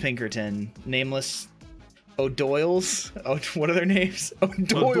 Nameless Pinkerton, Nameless O'Doyle's. Oh, what are their names?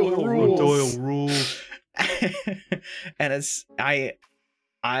 O'Doyle Rules. O'Doyle Rules. And it's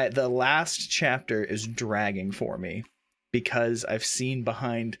the last chapter is dragging for me because I've seen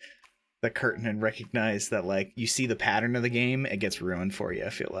behind the curtain and recognize that, like, you see the pattern of the game, it gets ruined for you, I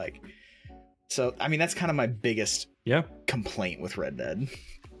feel like. So, I mean, that's kind of my biggest complaint with Red Dead.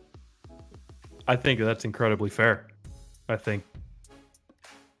 I think that's incredibly fair. I think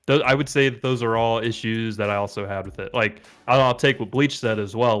I would say that those are all issues that I also had with it. Like, I'll take what Bleach said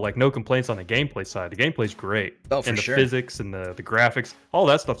as well. Like, no complaints on the gameplay side. The gameplay's great. Oh, for and the sure. physics and the graphics, all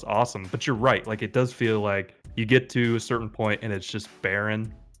that stuff's awesome. But you're right. Like, it does feel like you get to a certain point and it's just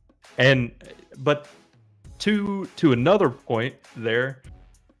barren. But to another point there,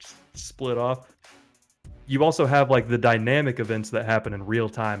 split off, you also have like the dynamic events that happen in real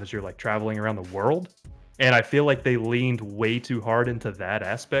time as you're like traveling around the world. And I feel like they leaned way too hard into that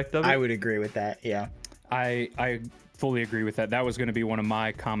aspect of it. I would agree with that, yeah. I fully agree with that. That was going to be one of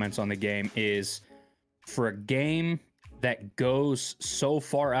my comments on the game, is for a game that goes so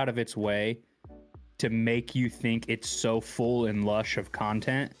far out of its way to make you think it's so full and lush of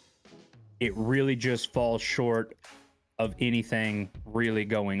content, it really just falls short of anything really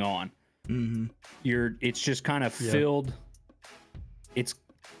going on. Mm-hmm. It's just kind of filled.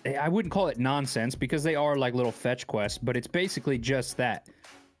 I wouldn't call it nonsense because they are like little fetch quests, but it's basically just that.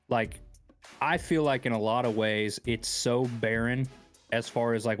 Like, I feel like in a lot of ways it's so barren as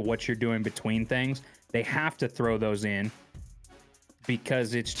far as like what you're doing between things. They have to throw those in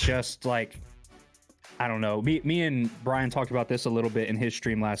because it's just like, I don't know. Me and Brian talked about this a little bit in his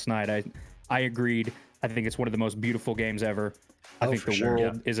stream last night. I agreed. I think it's one of the most beautiful games ever. I think the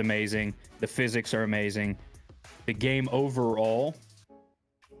world is amazing. The physics are amazing. The game overall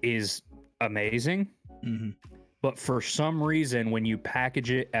is amazing. Mm-hmm. But for some reason, when you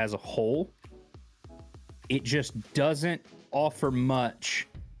package it as a whole, it just doesn't offer much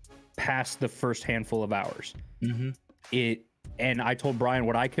past the first handful of hours. Mm-hmm. And I told Brian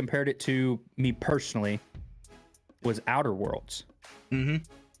what I compared it to, me personally, was Outer Worlds. Mm-hmm.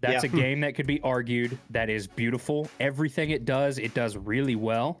 That's a game that could be argued that is beautiful. Everything it does really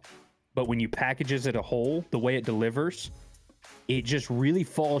well. But when you package it as a whole, the way it delivers, it just really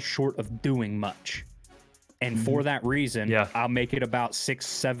falls short of doing much. And for that reason, I'll make it about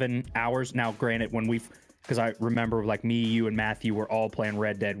 6-7 hours. Now, granted, because I remember like me, you, and Matthew were all playing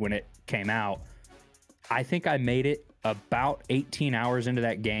Red Dead when it came out. I think I made it about 18 hours into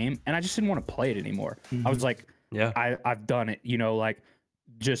that game, and I just didn't want to play it anymore. I was like, I've done it, like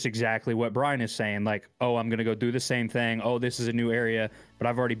just exactly what Brian is saying. Like, oh, I'm going to go do the same thing. Oh, this is a new area, but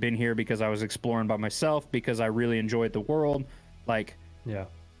I've already been here because I was exploring by myself because I really enjoyed the world. Like,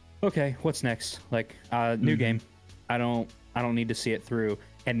 okay, what's next? Like, new game. I don't need to see it through.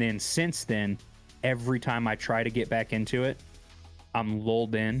 And then since then, every time I try to get back into it, I'm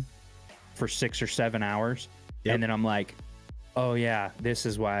lulled in for 6 or 7 hours. And then I'm like, oh yeah, this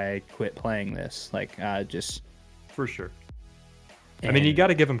is why I quit playing this. Like, just for sure. I mean, you got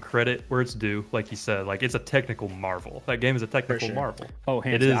to give them credit where it's due. Like you said, like it's a technical marvel. That game is a technical marvel. Oh,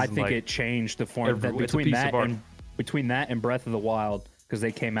 hands down. I think it changed the form between that and Breath of the Wild, because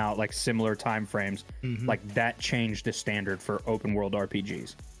they came out like similar time frames. Like that changed the standard for open world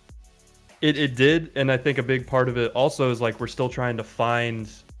RPGs. It did, and I think a big part of it also is like we're still trying to find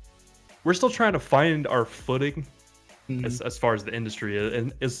our footing as far as the industry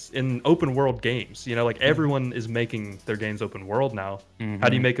is in open world games. Like everyone is making their games open world now. How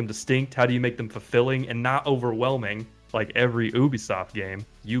do you make them distinct? How do you make them fulfilling and not overwhelming like every Ubisoft game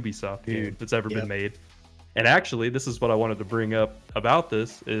that's ever been made? And actually, this is what I wanted to bring up about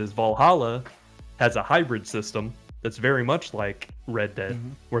this is Valhalla has a hybrid system that's very much like Red Dead,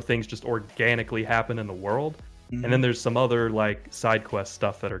 where things just organically happen in the world. And then there's some other like side quest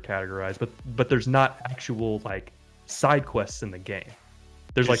stuff that are categorized, but there's not actual like side quests in the game.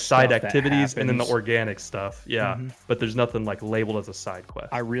 There's like side activities and then the organic stuff. But there's nothing like labeled as a side quest.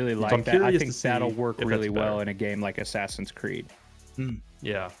 I really like that. I think that'll work really well in a game like Assassin's Creed.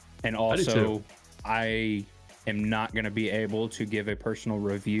 Yeah. And also, I am not going to be able to give a personal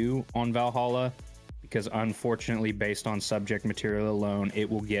review on Valhalla because unfortunately, based on subject material alone, it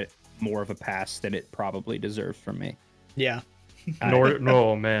will get more of a pass than it probably deserves from me. Yeah. Norse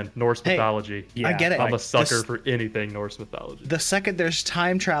mythology. I get it. I'm a sucker for anything Norse mythology. The second there's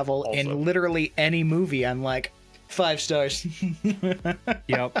time travel in literally any movie, I'm like, 5 stars.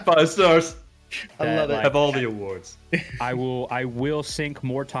 Yep. 5 stars. I love it. Have all the awards. I will sink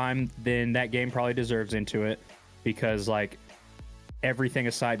more time than that game probably deserves into it, because like everything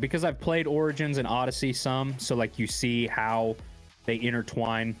aside, because I've played Origins and Odyssey some, so like you see how they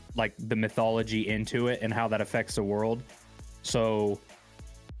intertwine like the mythology into it and how that affects the world. So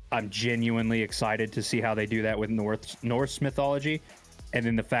I'm genuinely excited to see how they do that with Norse mythology. And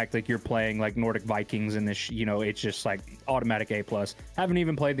then the fact that you're playing like Nordic Vikings in this, it's just like automatic A+. Haven't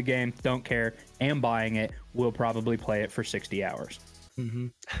even played the game, don't care, am buying it, will probably play it for 60 hours.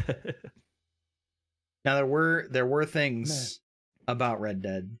 Now there were things about Red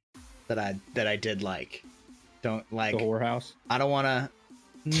Dead that I did like. Don't like the whorehouse. I don't want to.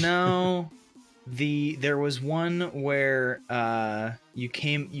 No, there was one where you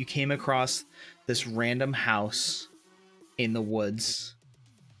came across this random house in the woods.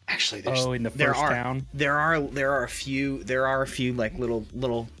 Actually, in the first town. There are a few like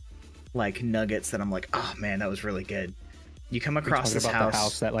little like nuggets that I'm like, oh man, that was really good. You come across this house. The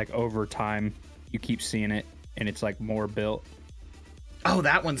house that like over time you keep seeing it and it's like more built. Oh,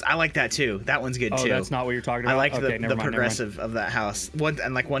 that one's, I like that too. That one's good too. Oh, that's not what you're talking about? I like the progressive of that house.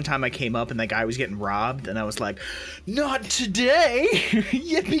 One time I came up and the guy was getting robbed and I was like, not today.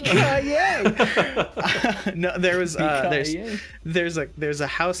 Yippee-ki-yay. No, there's a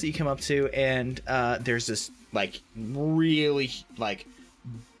house that you come up to and there's this like really like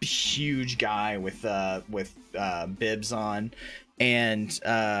huge guy with bibs on, and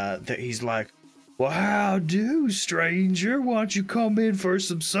he's like, well, how do, stranger? Why don't you come in for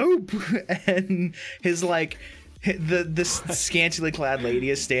some soap? And his like, this scantily clad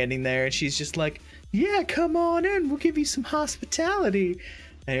lady is standing there, and she's just like, yeah, come on in. We'll give you some hospitality.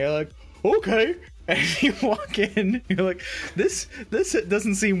 And you're like, okay. And you walk in, you're like, this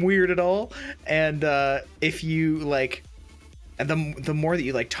doesn't seem weird at all. And if you like, the more that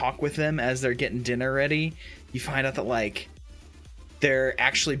you like talk with them as they're getting dinner ready, you find out that like they're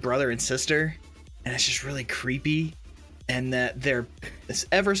actually brother and sister. And it's just really creepy, and that they're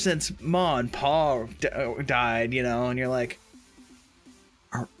ever since Ma and Pa died, and you're like,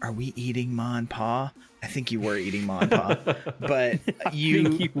 are we eating Ma and Pa? I think you were eating Ma and Pa, but I think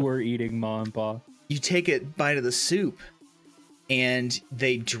you were eating Ma and Pa. You take a bite of the soup, and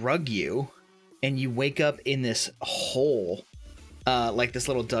they drug you, and you wake up in this hole, like this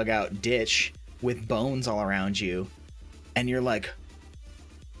little dugout ditch with bones all around you, and you're like,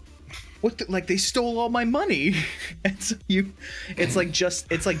 what like they stole all my money. And so it's like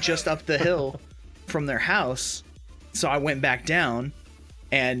just up the hill from their house. So I went back down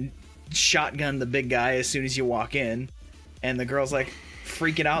and shotgunned the big guy as soon as you walk in, and the girl's like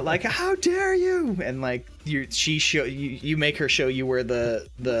freaking out like, how dare you, and like you make her show you where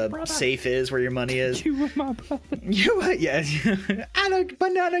the safe is, where your money is. You were my brother. Yeah.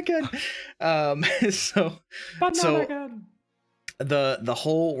 Banana gun. So the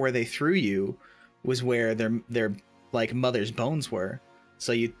hole where they threw you was where their like mother's bones were.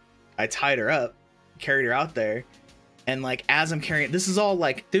 So I tied her up, carried her out there, and like as I'm carrying it, this is all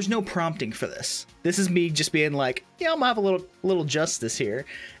like there's no prompting for this. This is me just being like, yeah, I'm gonna have a little justice here.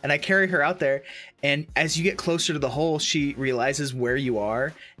 And I carry her out there, and as you get closer to the hole, she realizes where you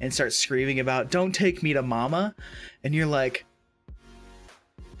are and starts screaming about, don't take me to mama. And you're like,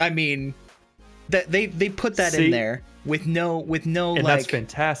 I mean, that they put that in there with no and like, that's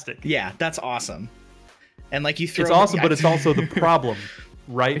fantastic. Yeah, that's awesome. And like you throw it's awesome, but it's also the problem,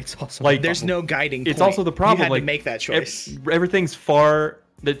 right? It's also like there's no guiding point. It's also the problem. You had like to make that choice. Everything's far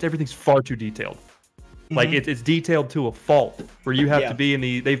too detailed. Like it's detailed to a fault, where you have to be in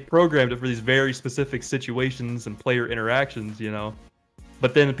they've programmed it for these very specific situations and player interactions, you know.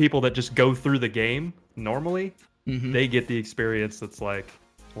 But then the people that just go through the game normally, they get the experience that's like,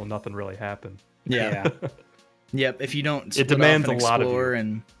 well, nothing really happened. Yeah. Yep. If you don't, it demands a lot of you.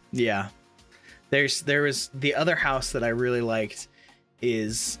 And yeah, there was the other house that I really liked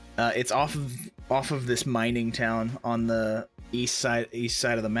is it's off of this mining town on the east side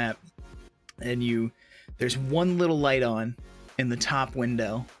of the map, and there's one little light on in the top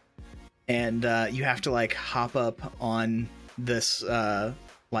window, and you have to like hop up on this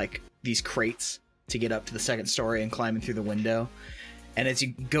like these crates to get up to the second story and climbing through the window. And as you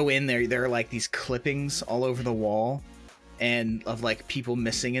go in there are like these clippings all over the wall, and of like people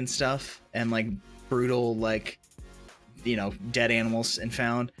missing and stuff, and like brutal, like, you know, dead animals and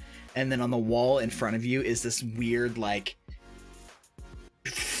found. And then on the wall in front of you is this weird like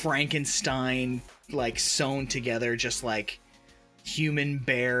Frankenstein, like sewn together, just like human,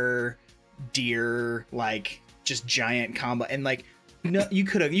 bear, deer, like just giant combo. And like, no, you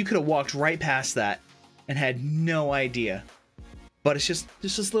could have walked right past that and had no idea. But it's just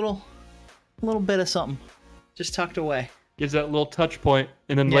this little bit of something just tucked away. Gives that little touch point,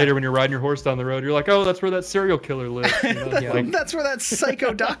 and then later when you're riding your horse down the road, you're like, oh, that's where that serial killer lives. You know? That's where that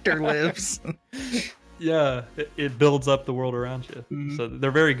psycho doctor lives. Yeah, it builds up the world around you. So they're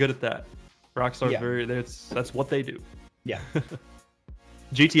very good at that. Rockstar's that's what they do. Yeah.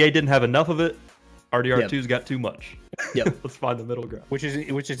 GTA didn't have enough of it. RDR2's got too much. Yep. Let's find the middle ground. Which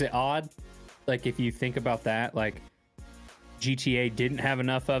is odd. Like if you think about that, like GTA didn't have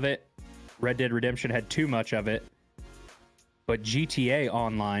enough of it. Red Dead Redemption had too much of it. But GTA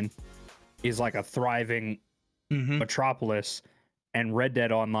Online is like a thriving metropolis, and Red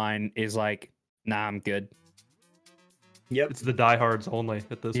Dead Online is like, nah, I'm good. Yep. It's the diehards only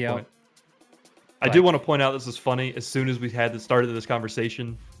at this point. I do want to point out, this is funny, as soon as we started this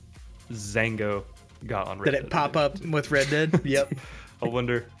conversation, Zango got on Red Dead. Did it pop up with Red Dead? Yep. I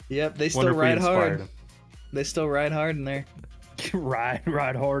wonder. Yep, they still ride hard. They still ride hard in there.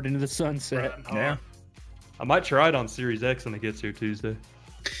 ride hard into the sunset. Yeah. I might try it on Series X when it gets here Tuesday.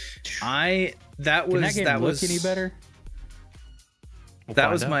 Can that game look any better?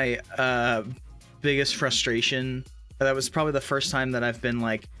 That was my biggest frustration. That was probably the first time that I've been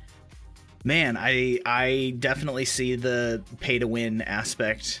like, man, I definitely see the pay to win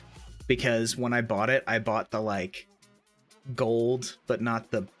aspect, because when I bought it, I bought the like gold, but not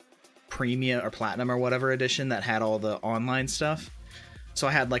the premium or platinum or whatever edition that had all the online stuff. So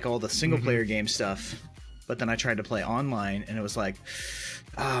I had like all the single player game stuff, but then I tried to play online, and it was like,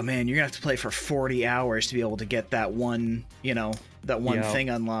 oh man, you're gonna have to play for 40 hours to be able to get that one, you know, thing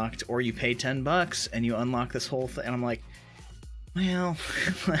unlocked, or you pay $10 and you unlock this whole thing. And I'm like, well,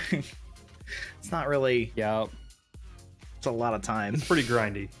 it's not really. Yeah, it's a lot of time. It's pretty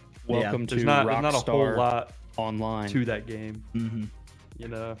grindy. Welcome to there's not a whole lot online to that game. You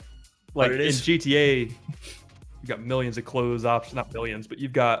know, Like in GTA, you got millions of clothes options. Not millions, but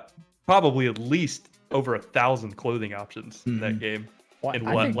you've got probably at least over 1,000 clothing options in that game. Well, and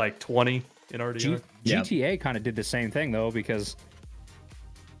what, like 20 in RDR? GTA kind of did the same thing though, because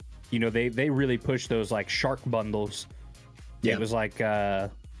you know they really pushed those like shark bundles It was like,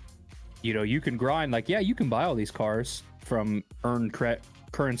 you know, you can grind. Like, yeah, you can buy all these cars from earned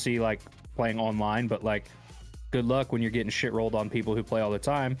currency, like playing online, but like, good luck when you're getting shit rolled on people who play all the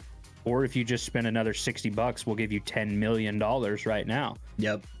time. Or if you just spend another $60, we'll give you $10 million right now.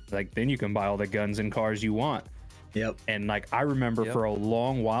 Yep. Like, then you can buy all the guns and cars you want. Yep. And like, I remember for a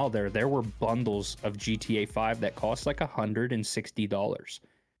long while there were bundles of GTA 5 that cost like $160.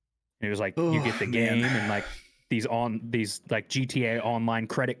 And it was like, you get the game and like these like GTA online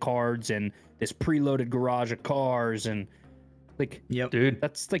credit cards and this preloaded garage of cars and like, dude,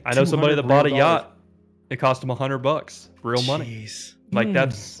 that's like, I know somebody that bought a yacht. It cost him $100, real money. Like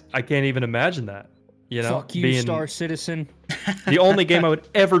that's, I can't even imagine that. You know, fuck you, Star Citizen. The only game I would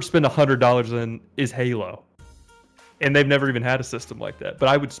ever spend $100 in is Halo, and they've never even had a system like that. But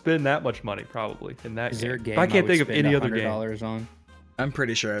I would spend that much money probably in that game. I can't think of any other game. On? I'm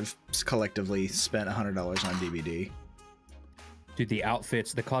pretty sure I've collectively spent $100 on DVD. Dude, the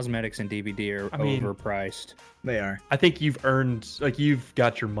outfits, the cosmetics in DVD are overpriced. They are. I think you've earned, like, you've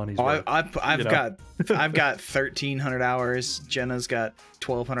got your money's worth. I've got 1,300 hours. Jenna's got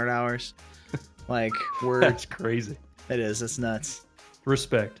 1,200 hours. Like, that's crazy. It is. It's nuts.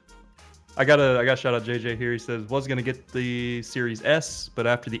 Respect. I got shout out JJ here. He says was gonna get the Series S, but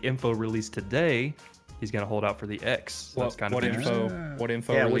after the info released today, he's gonna hold out for the X. So that's kind of interesting. What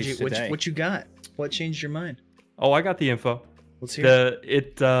info released today? What you got? What changed your mind? Oh, I got the info. Let's hear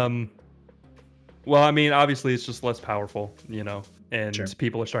it. Well, I mean, obviously it's just less powerful, you know, and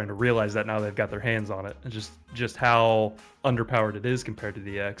people are starting to realize that now they've got their hands on it, and just how underpowered it is compared to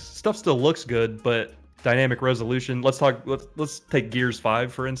the X. Stuff still looks good, but dynamic resolution. Let's take Gears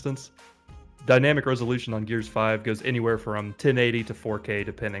 5 for instance. Dynamic resolution on Gears 5 goes anywhere from 1080 to 4K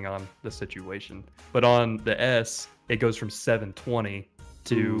depending on the situation. But on the S, it goes from 720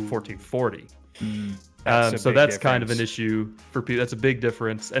 to 1440. So that's kind of an issue for people. That's a big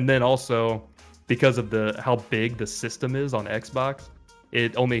difference. And then also, because of how big the system is on Xbox,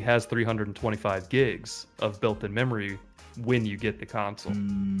 it only has 325 gigs of built-in memory when you get the console.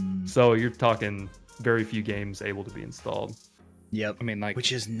 So you're talking very few games able to be installed. Yep. I mean, like,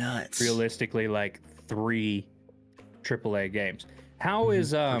 which is nuts. Realistically, like 3 AAA games. How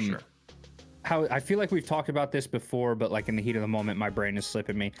is how I feel like we've talked about this before, but like in the heat of the moment, my brain is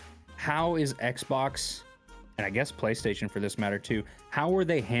slipping me. How is Xbox, and I guess PlayStation for this matter too, how are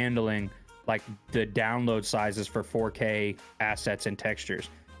they handling like the download sizes for 4K assets and textures?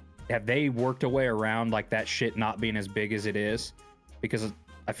 Have they worked a way around like that shit not being as big as it is? Because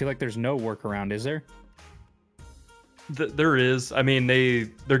I feel like there's no workaround, is there? There is. I mean,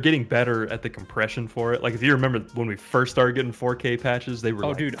 they're getting better at the compression for it. Like if you remember when we first started getting 4K patches, they were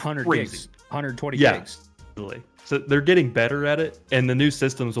 100 crazy. gigs, 120 gigs. Really. So they're getting better at it, and the new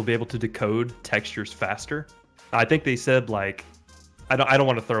systems will be able to decode textures faster. I think they said like, I don't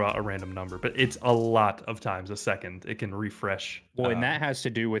want to throw out a random number, but it's a lot of times a second it can refresh. Well, and that has to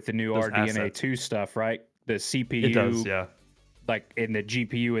do with the new RDNA 2 stuff, right? The CPU, it does, yeah. Like in the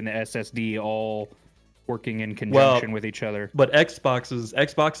GPU and the SSD all working in conjunction with each other. But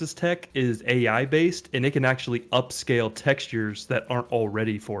Xbox's tech is AI based, and it can actually upscale textures that aren't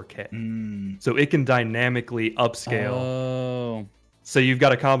already 4K. So it can dynamically upscale. Oh. So you've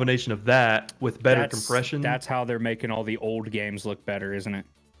got a combination of that with better compression. That's how they're making all the old games look better, isn't it?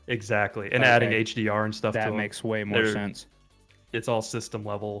 Exactly. And adding HDR and stuff to them. That makes way more sense. It's all system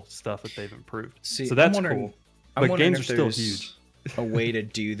level stuff that they've improved. See, so that's cool. But games are still huge. A way to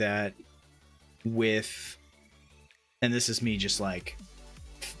do that with, and this is me just like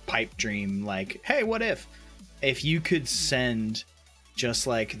pipe dream, like, hey, what if you could send just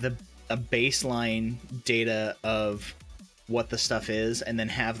like a baseline data of what the stuff is, and then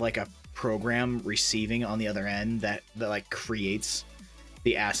have like a program receiving on the other end that like creates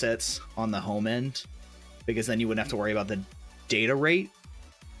the assets on the home end, because then you wouldn't have to worry about the data rate,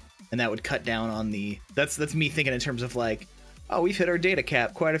 and that would cut down on the that's me thinking in terms of like, oh, we've hit our data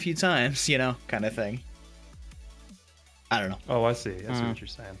cap quite a few times, you know, kind of thing. I don't know. Oh, I see. I see what you're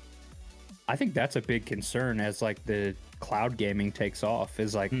saying. I think that's a big concern as like the cloud gaming takes off,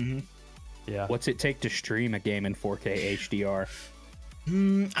 is like, yeah, what's it take to stream a game in 4K HDR?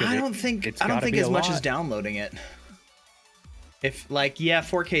 I don't think as much as downloading it. If like, yeah,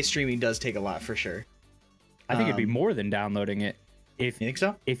 4K streaming does take a lot for sure. I think it'd be more than downloading it. You think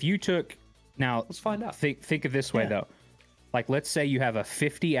so? If you took, now let's find out. Think of this way though. Like, let's say you have a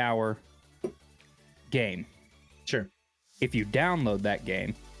 50-hour game. Sure. If you download that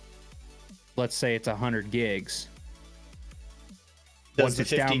game, let's say it's 100 gigs. Once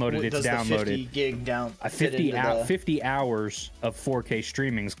it's downloaded, it's downloaded. 50 gig down. 50 hours of 4K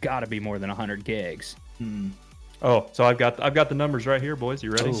streaming's got to be more than 100 gigs. Oh, so I've got the numbers right here, boys.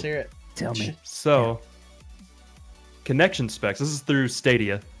 You ready? Let's hear it. Tell me. So, connection specs. This is through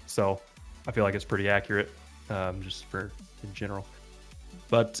Stadia, so I feel like it's pretty accurate, just for in general.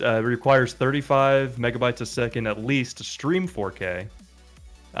 But it requires 35 megabytes a second at least to stream 4K.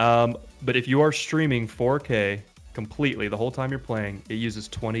 But if you are streaming 4K completely the whole time you're playing, it uses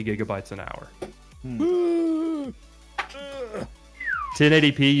 20 gigabytes an hour.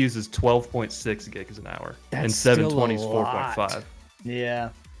 1080p uses 12.6 gigs an hour, and 720 is 4.5. Yeah.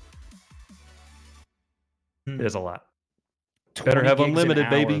 It is a lot. Better have unlimited,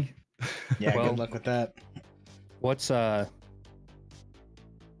 baby. Yeah, Well, good luck with that. What's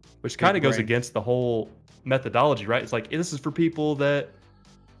Which kind of goes brain. against the whole methodology, right? It's like, this is for people that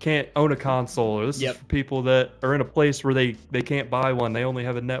can't own a console, or this is for people that are in a place where they can't buy one. They only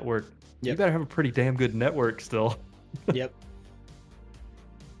have a network. You better have a pretty damn good network still. Yep.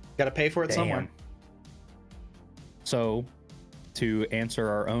 Got to pay for it somewhere. So, to answer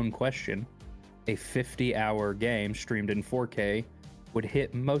our own question, a 50-hour game streamed in 4K would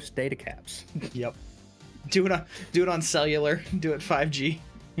hit most data caps. Yep. Do it on cellular. Do it 5G.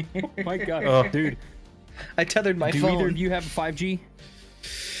 Oh my god, dude! I tethered my Do phone. either of you have 5G?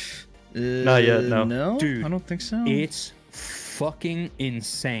 Not yet, no. No, Dude, I don't think so. It's fucking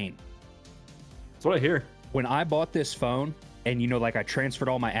insane. That's what I hear. When I bought this phone, and like I transferred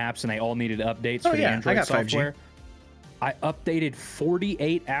all my apps, and they all needed updates Oh, for the yeah, I Android got 5G. software. I updated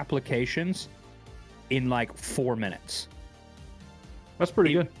 48 applications in like 4 minutes. That's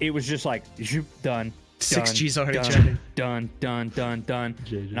pretty good. It was just like zoop, done. 6G's already done, trending. done.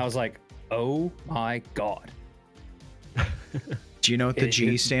 And I was like, oh my god. Do you know what the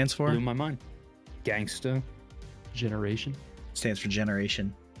G It stands for? blew my mind. Gangsta. Generation. Stands for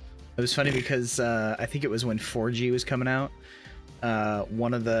generation. It was funny because I think it was when 4G was coming out.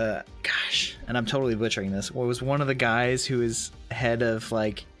 One of the and I'm totally butchering this. Was one of the guys who was head of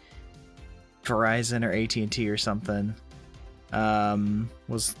like Verizon or AT&T or something.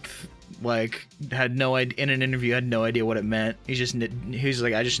 Was like had no idea in an interview, had no idea what it meant. He's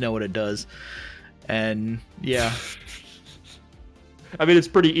like, I just know what it does. And yeah. I mean, it's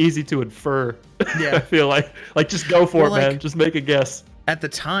pretty easy to infer. Yeah. I feel like just go for it, Well, man. Just make a guess. At the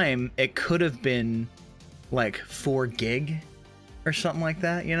time, it could have been like 4 gig or something like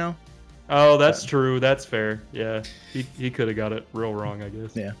that, you know? Oh, that's true. That's fair. Yeah, he could have got it real wrong, I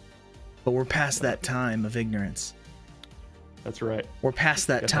guess. Yeah. But we're past that time of ignorance. That's right. We're past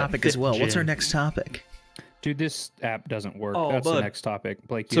that Got that topic as well. 5th What's our gen. next topic? Dude, this app doesn't work. Oh, That's the bud. next topic.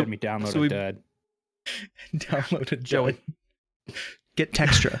 Blake, you So- had me download so we- it, Dad. Downloaded Joey. Get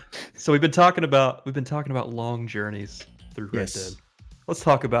Textra. So we've been talking about long journeys through Red Yes. Dead. Let's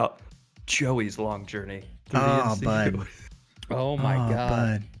talk about Joey's long journey through Oh, the MCU. bud. Oh my god.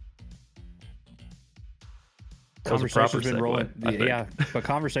 Bud. That was a proper Conversation's been segue, rolling. I think. Yeah, but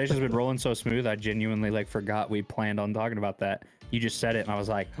conversation's been rolling so smooth. I genuinely like forgot we planned on talking about that. You just said it, and I was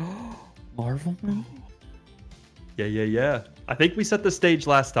like, oh, Marvel movie? Yeah. I think we set the stage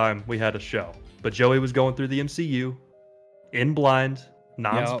last time we had a show, but Joey was going through the MCU in blind,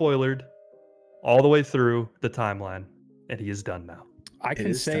 non-spoilered, all the way through the timeline, and he is done now. I can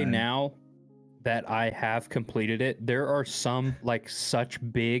is say time. now that I have completed it. There are some like such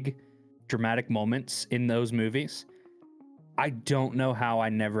big dramatic moments in those movies. I don't know how I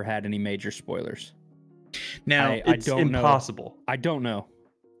never had any major spoilers. Now, I It's don't know. impossible. I don't know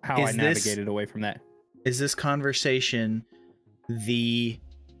how I Is this- navigated away from that. is this conversation the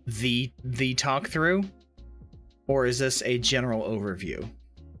talk through, or is this a general overview?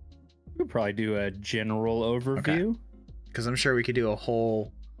 We could probably do a general overview. Because I'm sure we could do a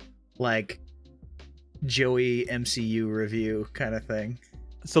whole like Joey MCU review kind of thing.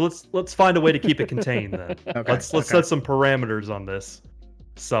 So let's find a way to keep it contained then. Okay. Let's set some parameters on this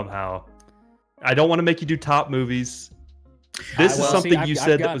somehow. I don't want to make you do top movies. This is Well, something see, you I've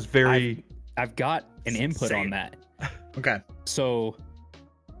said got- that was very I've got an input Say on it. that. Okay. So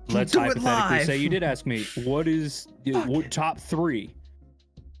let's Do it hypothetically live. say you did ask me what is what top 3.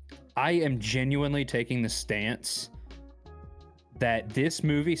 I am genuinely taking the stance that this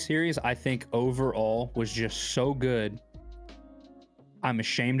movie series, I think overall was just so good. I'm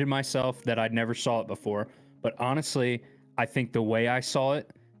ashamed of myself that I'd never saw it before, but honestly, I think the way I saw it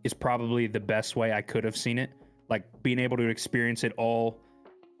is probably the best way I could have seen it. Like being able to experience it all,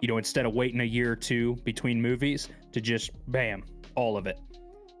 instead of waiting a year or two between movies, to just bam, all of it.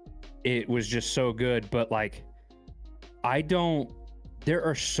 It was just so good, but like there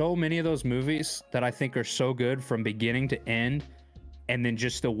are so many of those movies that I think are so good from beginning to end, and then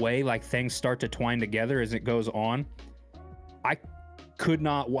just the way like things start to twine together as it goes on. I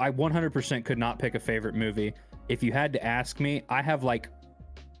 100% could not pick a favorite movie. if you had to ask me, I have like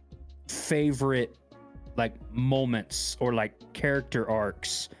favorite like moments or like character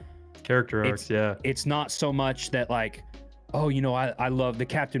arcs. Yeah. It's not so much that like, oh, you know, I love the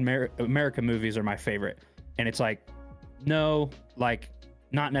Captain America movies are my favorite. And it's like, no, like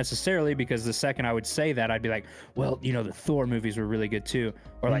not necessarily, because the second I would say that, I'd be like, well, you know, the Thor movies were really good too.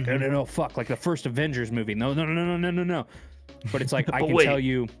 Or like, no, fuck, like the first Avengers movie. No. But it's like, I can tell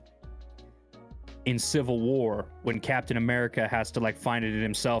you in Civil War, when Captain America has to like find it in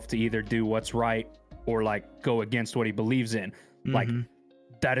himself to either do what's right or like go against what he believes in. Like,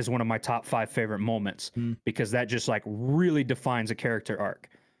 that is one of my top 5 favorite moments because that just like really defines a character arc.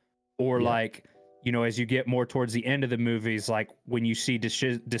 Or like, you know, as you get more towards the end of the movies, like when you see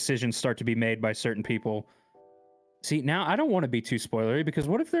decisions start to be made by certain people. See, now I don't want to be too spoilery, because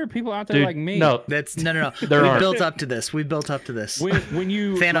what if there are people out there like me? No. We built up to this. When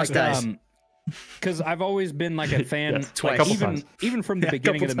you Thanos dies. Because I've always been like a fan, like, even from the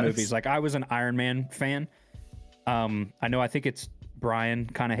beginning of the movies. Like I was an Iron Man fan. I think it's Brian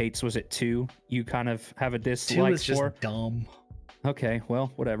kind of hates. Was it 2? You kind of have a dislike 2 is just dumb. Okay,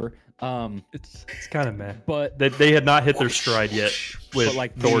 well, whatever. It's kind of meh. But they had not hit their stride yet with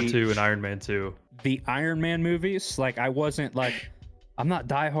like Thor 2 and Iron Man 2. The Iron Man movies, like I'm not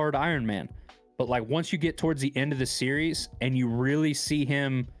diehard Iron Man, but like once you get towards the end of the series and you really see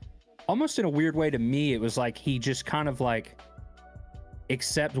him, almost in a weird way to me, it was like he just kind of like,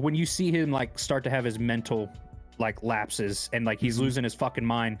 except when you see him like start to have his mental like lapses and like he's losing his fucking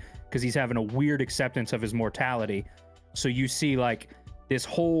mind because he's having a weird acceptance of his mortality. So you see like this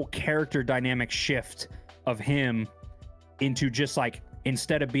whole character dynamic shift of him into just like,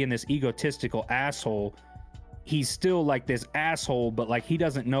 instead of being this egotistical asshole, he's still like this asshole, but like he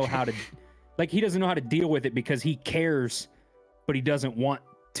doesn't know how to deal with it because he cares, but he doesn't want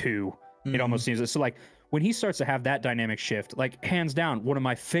to. It almost seems so. Like when he starts to have that dynamic shift, like hands down, one of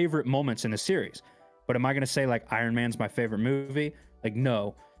my favorite moments in the series. But am I going to say like Iron Man's my favorite movie? Like,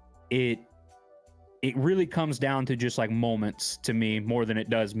 no, it really comes down to just like moments to me more than it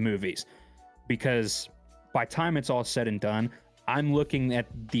does movies, because by time it's all said and done, I'm looking at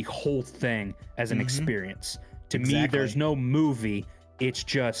the whole thing as an experience. To me, there's no movie. It's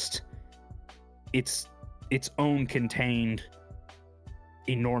just its own contained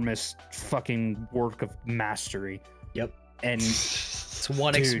enormous fucking work of mastery. Yep. And it's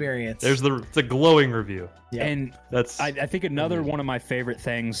one experience. It's a glowing review. Yep. And I think another one of my favorite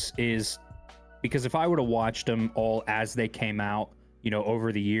things is, because if I would have watched them all as they came out, you know,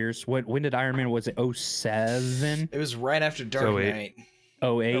 over the years, when did Iron Man, was it 07? It was right after Dark Knight.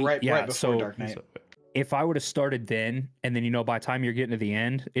 08? Right before Dark Knight. If I would have started then, and then, you know, by the time you're getting to the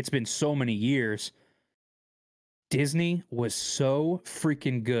end, it's been so many years. Disney was so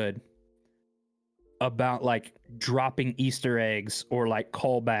freaking good about like dropping Easter eggs or like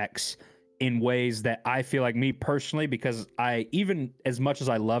callbacks in ways that I feel like, me personally, because I, even as much as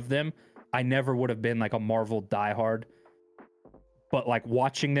I love them, I never would have been like a Marvel diehard. But like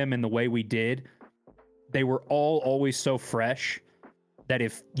watching them in the way we did, they were all always so fresh that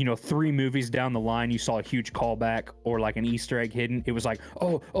if, you know, 3 movies down the line you saw a huge callback or like an Easter egg hidden, it was like,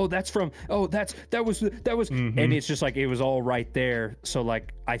 oh that's from, that was and it's just like, it was all right there. So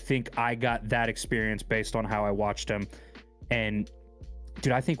like I think I got that experience based on how I watched them. And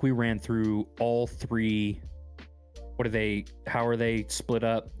dude, I think we ran through all 3. How are they split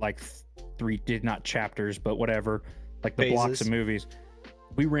up? Like 3, not chapters, but whatever, like the blocks of movies.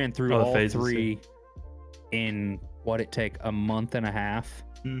 We ran through all phases, 3 in it take a month and a half.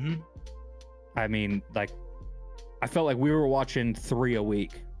 I mean, like I felt like we were watching 3 a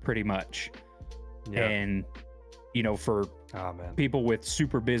week pretty much. And you know, for people with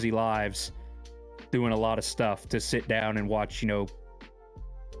super busy lives doing a lot of stuff, to sit down and watch, you know,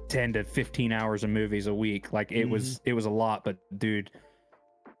 10 to 15 hours of movies a week, like it was a lot. But dude,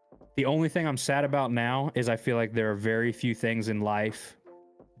 the only thing I'm sad about now is I feel like there are very few things in life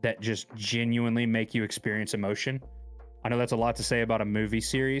that just genuinely make you experience emotion. I know that's a lot to say about a movie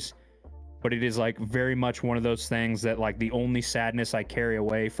series, but it is like very much one of those things that like the only sadness I carry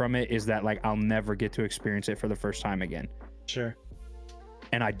away from it is that like I'll never get to experience it for the first time again. Sure.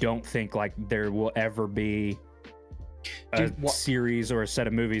 And I don't think like there will ever be a series or a set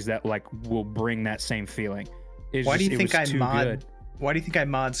of movies that like will bring that same feeling. Why do you think I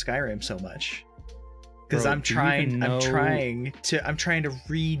mod Skyrim so much? Because I'm trying to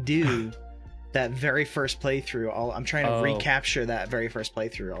redo that very first playthrough. I'm trying to recapture that very first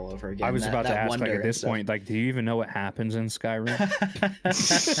playthrough all over again. I was about to ask, like, at this stuff. point, like, do you even know what happens in Skyrim?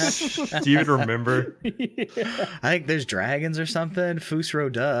 Do you even remember? I think there's dragons or something.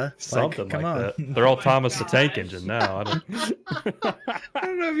 Fusro, duh. Something come like on. that. They're all Thomas the Tank Engine now. I don't... I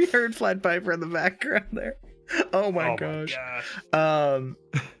don't know if you heard Flat Piper in the background there. Oh my gosh.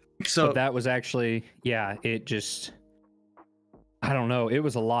 So but that was actually, yeah, it just, I don't know, it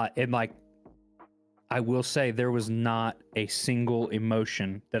was a lot. And like, I will say there was not a single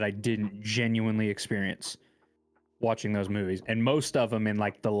emotion that I didn't genuinely experience watching those movies, and most of them in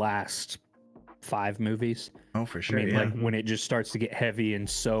like the last 5 movies. Oh, for sure. I mean, yeah. like when it just starts to get heavy and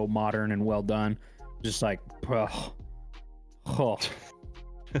so modern and well done, just like, oh.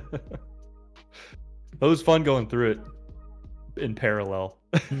 It was fun going through it in parallel.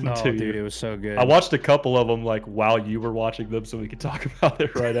 Oh, to dude, you. it was so good. I watched a couple of them like while you were watching them, so we could talk about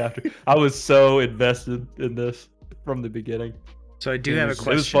it right after. I was so invested in this from the beginning. So I do have a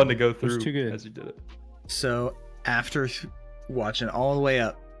question. It was fun to go through too good. as you did it. So after watching all the way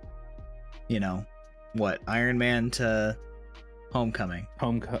up, you know, what, Iron Man to Homecoming,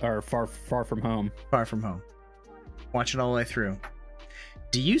 or Far From Home. Far From Home, watch it all the way through.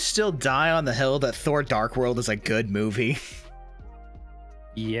 Do you still die on the hill that Thor: Dark World is a good movie?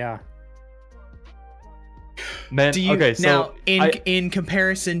 Yeah. Man, Do you, okay, so now in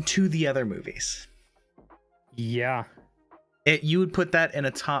comparison to the other movies, Yeah. you would put that in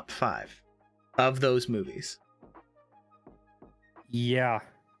a top 5 of those movies? Yeah.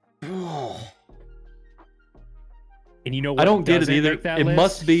 Oh. And you know what? I don't get it doesn't either. make that It list?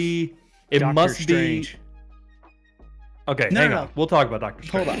 must be. It Doctor must Strange. be. Okay, No, hang no, on. no. We'll talk about Doctor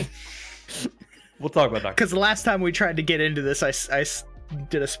Strange. Hold on. We'll talk about Doctor. Because the last time we tried to get into this, I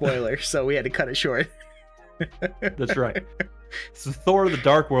did a spoiler, so we had to cut it short. That's right. So Thor: The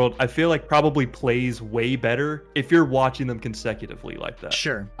Dark World, I feel like probably plays way better if you're watching them consecutively like that.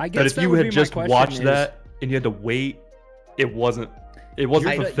 Sure. I guess But if that you would had be my just question watched is, that and you had to wait, it wasn't you're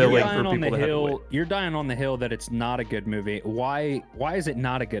fulfilling dying for on people the to have to wait. hill. You're dying on the hill that it's not a good movie. Why is it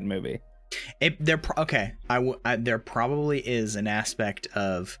not a good movie? There probably is an aspect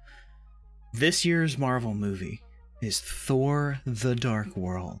of this year's Marvel movie is Thor: The Dark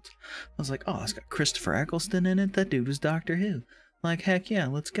World. I was like, oh, it's got Christopher Eccleston in it. That dude was Doctor Who. Like, heck yeah,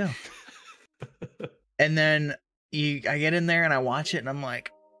 let's go. And then I get in there and I watch it and I'm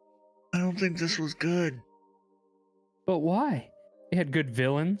like, I don't think this was good. But why? It had good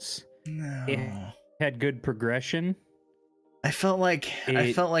villains. No. It had good progression. I felt like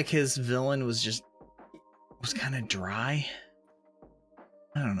his villain was kind of dry.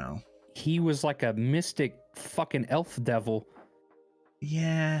 I don't know. He was like a mystic fucking elf devil.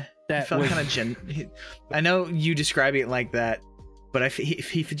 Yeah, That he felt was- kind of I know you describe it like that, but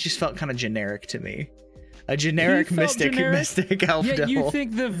he just felt kind of generic to me. A generic He felt mystic elf Yet devil. you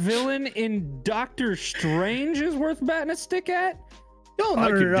think the villain in Doctor Strange is worth batting a stick at? No, I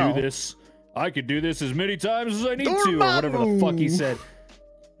not could at all. do this. I could do this as many times as I need Dormammu. to, or whatever the fuck he said.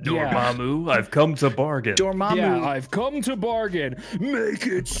 Yeah. Dormammu, I've come to bargain. Dormammu. Yeah, I've come to bargain. Make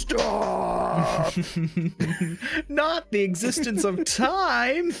it stop. Not the existence of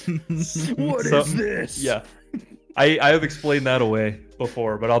time. What So- is this? Yeah. I have explained that away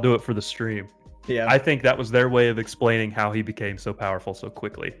before, but I'll do it for the stream. Yeah. I think that was their way of explaining how he became so powerful so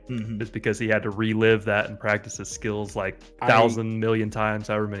quickly. Mhm. Is because he had to relive that and practice his skills like 1,000,000,000 times,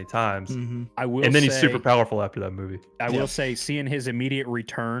 however many times. Mhm. I will And then say, he's super powerful after that movie. I Yeah. will say, seeing his immediate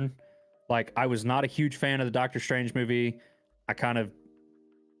return, like I was not a huge fan of the Doctor Strange movie. I kind of,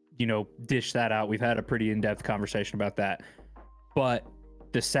 dished that out. We've had a pretty in-depth conversation about that. But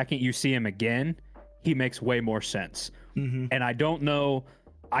the second you see him again, he makes way more sense. Mhm. And I don't know,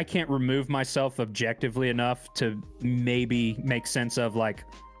 I can't remove myself objectively enough to maybe make sense of like,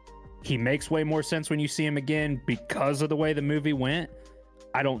 he makes way more sense when you see him again because of the way the movie went.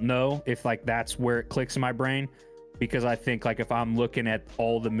 I don't know if like that's where it clicks in my brain, because I think like if I'm looking at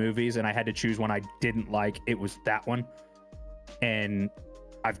all the movies and I had to choose one I didn't like, it was that one. And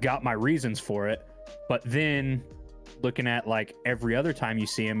I've got my reasons for it. But then looking at like every other time you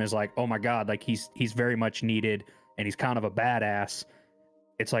see him is like, oh my God, like he's very much needed and he's kind of a badass.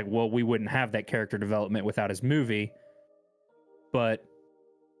 It's like, well, we wouldn't have that character development without his movie. But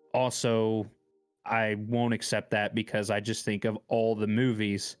also, I won't accept that because I just think of all the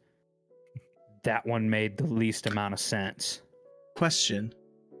movies, that one made the least amount of sense. Question.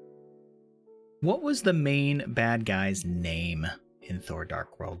 What was the main bad guy's name in Thor: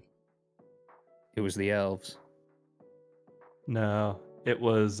 Dark World? It was the elves. No, it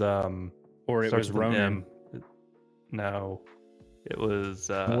was Or it starts was with an Ronan. M. No. It was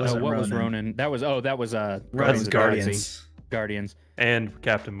wasn't what was Ronan. Ronan? That was Ronan's Guardians. Guardians. Guardians. and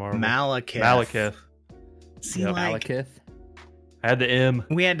Captain Marvel. Malekith. Malekith. See, Yep. like, Malekith. I had the M.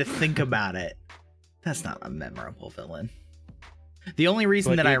 we had to think about it. That's not a memorable villain. The only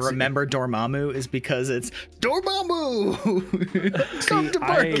reason But that I it's- remember Dormammu is because it's Dormammu. Come to I-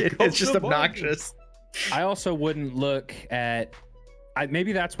 market. Come It's just to market. obnoxious. I also wouldn't look at.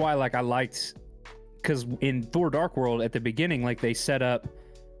 Maybe that's why, like, I liked, because in Thor: Dark World at the beginning, like, they set up,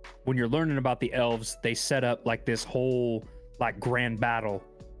 when you're learning about the elves, they set up like this whole like grand battle,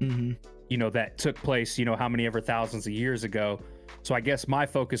 Mm-hmm. you know, that took place, you know, how many ever thousands of years ago. So I guess my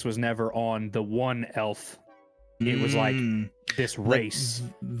focus was never on the one elf. It was like this race.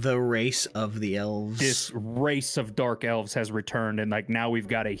 The race of the elves. This race of dark elves has returned, and like now we've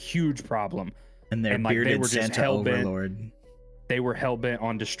got a huge problem. and their and, like, they bearded were just Santa hell-bent. overlord. They were hell bent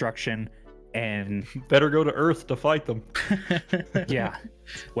on destruction, and Better go to Earth to fight them yeah,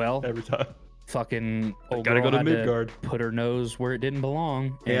 well, every time. fucking old Gotta girl go to had Midgard. put her nose where it didn't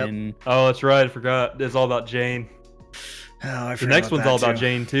belong, Yep. and Oh, that's right. I forgot. It's all about Jane. Oh, I The forgot next about one's all that about too.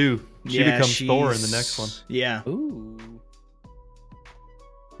 Jane too. She Yeah, becomes Thor in the she's- next one. Yeah, ooh,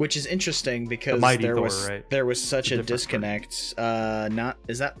 which is interesting because mighty there Thor, was right? there was such A a different version. disconnect. Not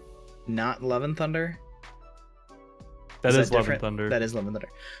is that not Love and Thunder? That is Love and different? Thunder. That is Love and Thunder.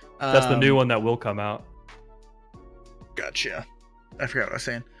 That's the new one that will come out. Gotcha. I forgot what I was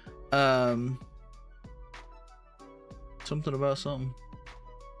saying. Something about something.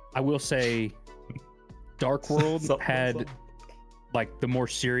 I will say, Dark World Something, had something. like the more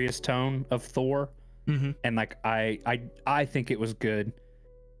serious tone of Thor, Mm-hmm. and like I think it was good,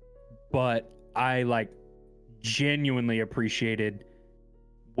 but I like genuinely appreciated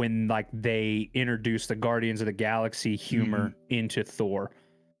when like they introduced the Guardians of the Galaxy humor into Thor,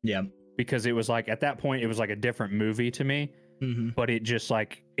 Yeah. because it was like at that point it was like a different movie to me, Mm-hmm. but it just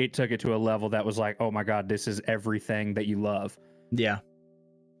like it took it to a level that was like, oh my god, this is everything that you love. Yeah.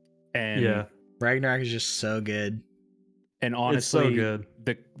 And Yeah, Ragnarok is just so good. and it's honestly, so good.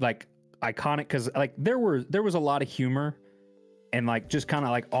 the like iconic, because like there was a lot of humor and like just kind of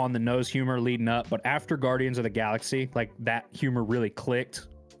like on the nose humor leading up, but after Guardians of the Galaxy, like that humor really clicked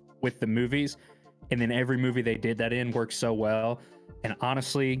with the movies, and then every movie they did that in worked so well. And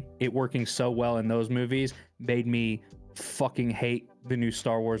honestly, it working so well in those movies made me fucking hate the new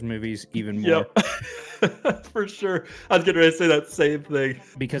Star Wars movies even more. Yep. For sure. I was getting ready to say that same thing.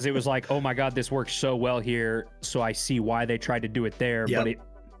 Because it was like, oh my god, this works so well here, so I see why they tried to do it there, Yep. but it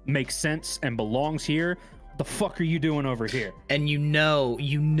makes sense and belongs here. What the fuck are you doing over here? And you know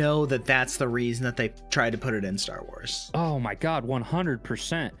that that's the reason that they tried to put it in Star Wars. Oh my god,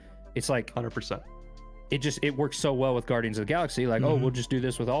 100%. It's like 100%. it works so well with Guardians of the Galaxy. Like, oh, Mhm. we'll just do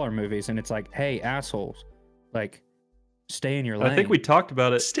this with all our movies, and it's like, hey, assholes, like, stay in your lane. I think we talked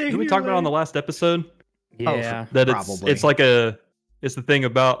about it. Stay in Did we your talk about it on lane. the last episode? yeah. That Probably. it's the thing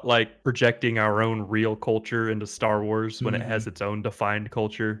about like projecting our own real culture into Star Wars when it has its own defined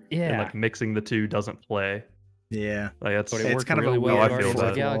culture. And Yeah. like mixing the two doesn't play. Yeah. Like that's But it It's worked kind of a really well weird with Guardians of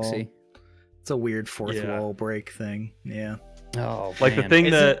fourth the wall. Galaxy. It's a weird fourth Yeah. wall break thing. Yeah. Oh, like the man. thing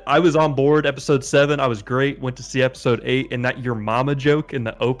Is that I was on board episode 7, I was great, went to see episode 8, and that your mama joke in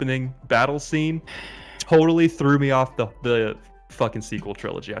the opening battle scene totally threw me off the fucking sequel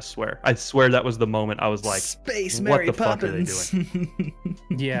trilogy. I swear that was the moment I was like, Space what Mary the fuck are they Poppins.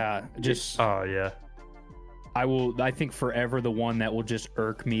 Yeah, just oh yeah. I think forever the one that will just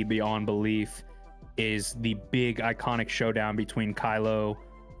irk me beyond belief is the big iconic showdown between Kylo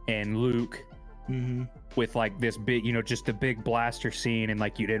and Luke Mhm. with like this big, you know, just the big blaster scene, and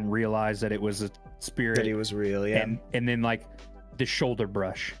like you didn't realize that it was a spirit, That he was real. Yeah. and then like the shoulder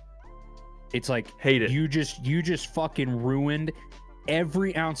brush. It's like Hate it. you just fucking ruined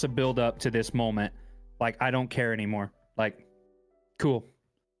every ounce of build up to this moment. Like, I don't care anymore. Like, cool.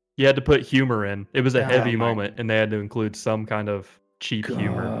 You had to put humor in. It was a Oh heavy my- moment, and they had to include some kind of cheap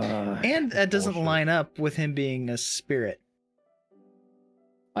humor. God. And that doesn't Bullshit. line up with him being a spirit.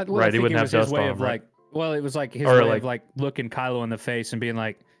 Well, I Right, he think wouldn't it have was his dust way on of him, right? like, well, it was like his Or way like- of like looking Kylo in the face and being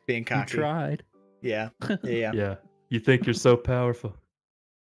like, Being "You cocky. tried." Yeah. Yeah. Yeah. You think you're so powerful.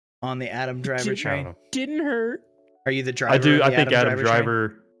 On the Adam Driver Did- I don't train. know. Didn't hurt. Are you the driver? I do. of I the think Adam train?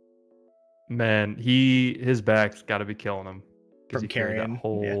 Driver, man, his back's got to be killing him 'cause From he carried carrying, that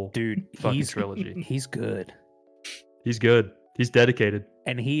whole Dude, fucking he's trilogy. he's good. He's good. He's dedicated.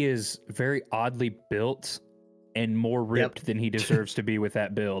 And he is very oddly built and more ripped than he deserves to be with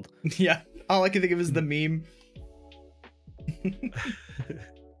that build. Yeah. All I can think of is the meme.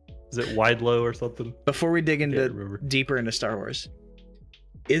 Is it Wide Low or something? Before we dig Can't into remember. deeper into Star Wars,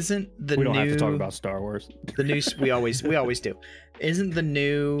 Isn't the We don't new have to talk about Star Wars. the new we always do. Isn't the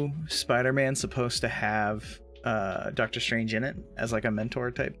new Spider-Man supposed to have Doctor Strange in it as like a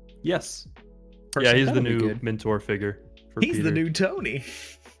mentor type? Yes. person? Yeah, he's That the would be new good. mentor figure for He's Peter. the new Tony.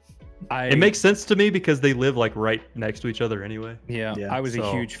 It makes sense to me because they live like right next to each other anyway. Yeah, Yeah, I was a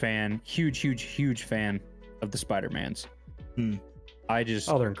so- huge fan, huge fan of the Spider-Mans. Hmm. I just,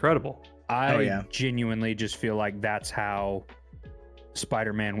 Oh, they're incredible. I Oh, yeah. genuinely just feel like that's how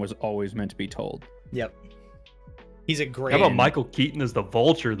Spider-Man was always meant to be told. Yep. He's a great. How about Michael Keaton as the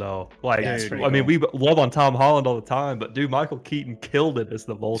Vulture though? Like, Yeah, it's pretty I mean, cool. we love on Tom Holland all the time, but dude, Michael Keaton killed it as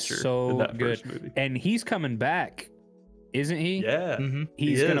the Vulture So in that good. first movie. And he's coming back, isn't he? Yeah, Mhm.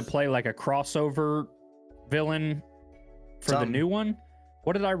 He's he gonna is. play like a crossover villain for Something. the new one.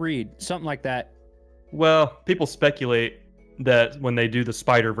 What did I read? Something like that. Well, people speculate that when they do the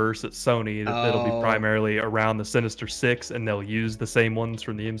Spider-Verse at Sony, that it'll be Oh. primarily around the Sinister Six, and they'll use the same ones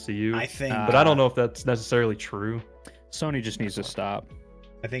from the MCU. I think. but I don't know if that's necessarily true. Sony just needs to stop.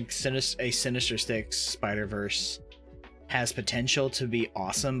 I think a Sinister Six Spider-Verse has potential to be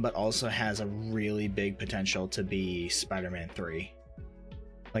awesome, but also has a really big potential to be Spider-Man 3.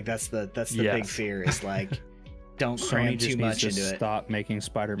 Like that's the big Yes. fear is like don't cram Sony just too needs much to into it. stop making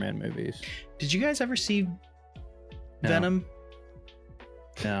Spider-Man movies. Did you guys ever see No. Venom?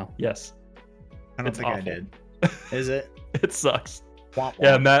 No. Yes, I don't It's think I awful. did. Is it? it sucks. Womp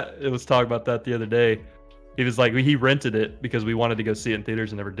Yeah, womp. Matt, it was talking about that the other day. He was like, he rented it because we wanted to go see it in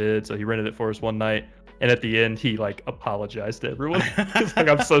theaters and never did. So he rented it for us one night. And at the end, he like apologized to everyone. He's like,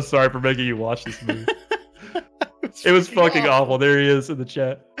 I'm so sorry for making you watch this movie. It was fucking awful. There he is in the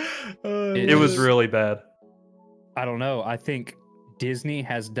chat. It was really bad. I don't know. I think Disney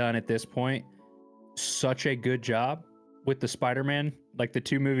has done at this point such a good job with the Spider-Man, like the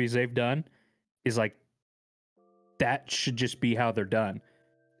two movies they've done, is like that should just be how they're done.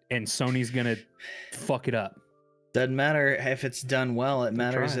 And Sony's gonna fuck it up. Doesn't matter if it's done well. It They're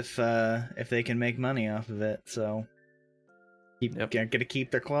matters trying. if they can make money off of it. So Yep. gonna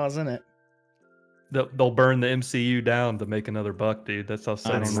keep their claws in it. They'll burn the MCU down to make another buck, dude. That's how I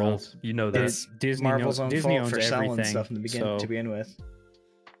Sony don't know. rolls. You know that. That's Disney Marvel's knows, own Disney fault owns for selling everything. stuff in the so to begin with.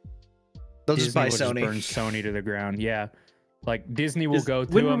 They'll just Disney buy will just Sony. burn Sony to the ground. Yeah, like Disney will Is- go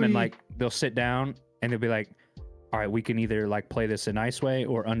to when them were and we- like they'll sit down and they'll be like, "All right, we can either like play this a nice way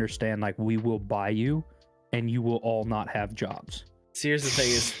or understand like we will buy you, and you will all not have jobs." See, here's the thing: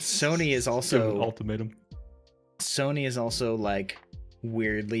 is Sony is Give an also ultimatum. like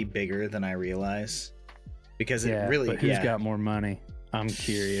weirdly bigger than I realize because Yeah, it really but who's got more money? I'm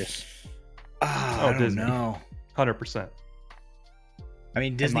curious. I don't Disney. know. 100%. I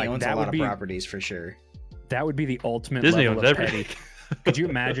mean, Disney like, owns that a would lot of be- properties for sure. That would be the ultimate Disney level owns of everything. petty. Could you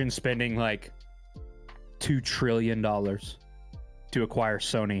imagine spending like $2 trillion to acquire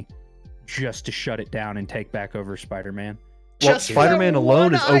Sony just to shut it down and take back over Spider-Man? Well, Just for Spider-Man that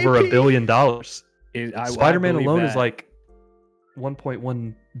alone is one over $1 IP? billion. I Spider-Man believe alone is that. like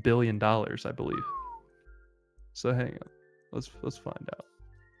 $1.1 billion, I believe. So hang on, let's find out.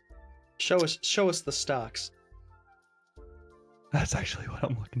 Show us the stocks. That's actually what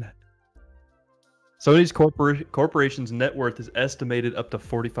I'm looking at. Sony's corporation's net worth is estimated up to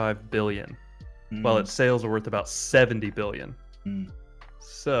 45 billion, while its sales are worth about 70 billion. Mm.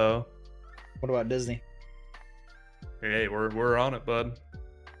 So, What about Disney? hey, we're on it, bud.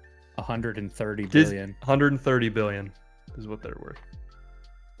 130 Dis- billion. 130 billion is what they're worth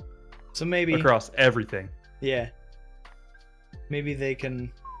So maybe across everything. yeah. Maybe they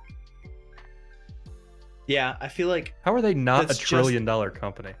can. Yeah, I feel like How are they not That's a just- trillion-dollar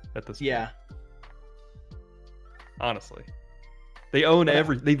company at this point? yeah. Honestly, they own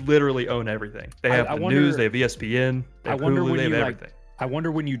But They literally own everything. They have I the wonder- news. They have ESPN. They I have wonder Hulu, when they have you, like, everything. I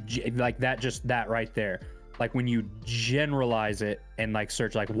wonder when you like that right there, like when you generalize it and like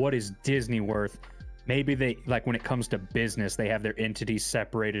search like what is Disney worth, maybe they like when it comes to business they have their entities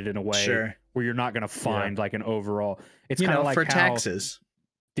separated in a way Sure. where you're not going to find like an overall. It's You kind know, of like for how, taxes.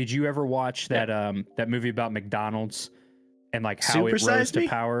 Did you ever watch that that movie about McDonald's and like how it Super rose Size to Me?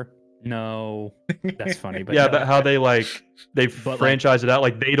 power? No, that's funny, but Yeah, no. but how they they But, like- franchise it out.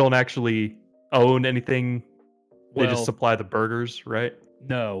 Like they don't actually own anything. They Well, just supply the burgers, right?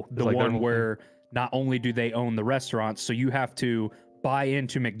 No, the like their one whole thing. where not only do they own the restaurants, so you have to buy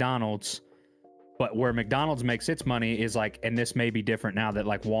into McDonald's, but where McDonald's makes its money is like, and this may be different now that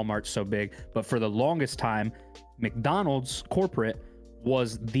like Walmart's so big, but for the longest time, McDonald's corporate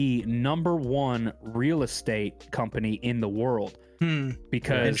was the #1 real estate company in the world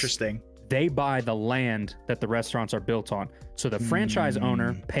because Interesting. they buy the land that the restaurants are built on. So the franchise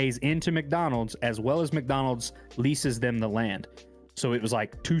owner pays into McDonald's as well as McDonald's leases them the land. So it was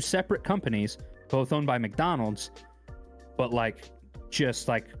like two separate companies, both owned by McDonald's, but like just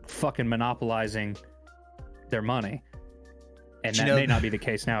like fucking monopolizing their money. And that may not be the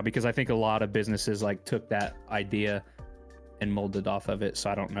case now, because I think a lot of businesses like took that idea and molded off of it. So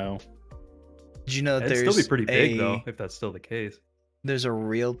I don't know. Did you know that It'd there's still be pretty big though, if that's still the case. There's a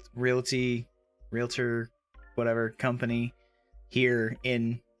realtor, whatever company here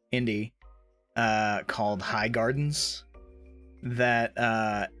in Indy, called High Gardens.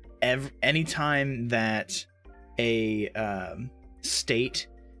 That anytime that a state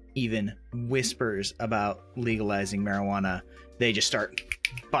even whispers about legalizing marijuana, they just start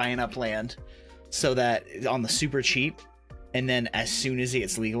buying up land so that on the super cheap, and then as soon as it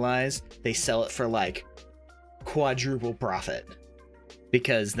gets legalized, they sell it for like quadruple profit,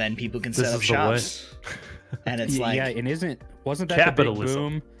 because then people can set up shops. And it's like, yeah, and wasn't that capitalism. The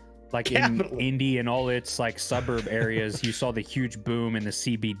big boom? Like in Indy and all its like suburb areas, you saw the huge boom in the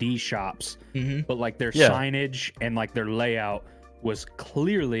CBD shops, but like their signage and like their layout was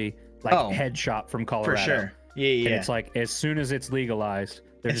clearly like head shop from Colorado. For sure. Yeah. And it's like as soon as it's legalized,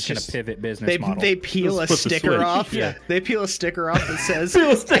 they're just gonna pivot business model. They peel a sticker off. Yeah. They peel a sticker off that says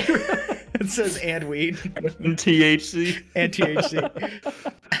it says and weed. And THC. And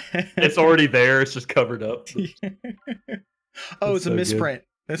THC. It's already there, it's just covered up. Oh, it's a misprint. Good.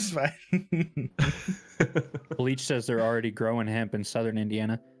 That's fine. Bleach says they're already growing hemp in southern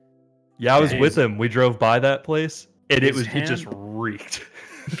Indiana. Yeah, I was with him. We drove by that place, and it just reeked.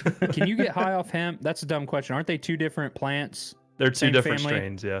 Can you get high off hemp? That's a dumb question. Aren't they two different plants? They're two different family?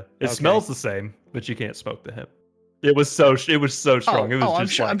 strains, yeah. It smells the same, but you can't smoke the hemp. It was so strong.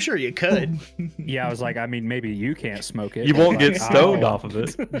 I'm sure you could. Yeah, I was like, I mean, maybe you can't smoke it. You won't get stoned off of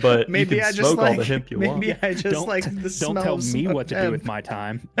it, but maybe you can smoke all the hemp you want. Maybe I just like the smell. Don't tell me what to do with my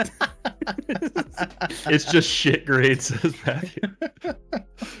time. It's just shit grade, says Matthew.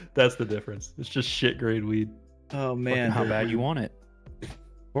 That's the difference. It's just shit grade weed. Oh man, how bad you want it?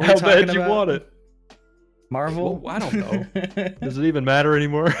 How bad you want it? Marvel? Well, I don't know. Does it even matter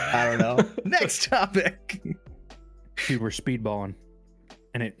anymore? I don't know. Next topic. Dude, we're speedballing,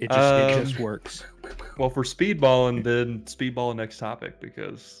 and it just works. Well, for speedballing, then speedball next topic,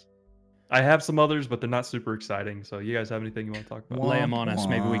 because I have some others, but they're not super exciting. So you guys have anything you want to talk about? Lay them on us.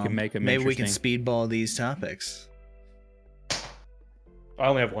 Maybe we can make them. Maybe we can speedball these topics. I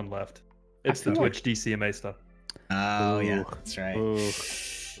only have one left. It's the Twitch DCMA stuff. Oh yeah, that's right.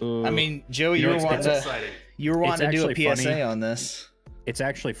 Ooh. I mean, Joey, you were wanting to do a PSA funny. On this. It's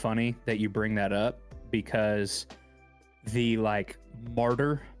actually funny that you bring that up, because the like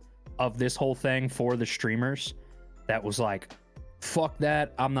martyr of this whole thing for the streamers that was like, fuck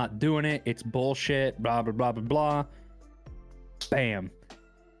that, I'm not doing it, it's bullshit, blah blah blah blah blah. Bam.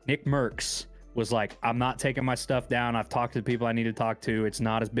 Nick Merckx was like, I'm not taking my stuff down, I've talked to the people I need to talk to, it's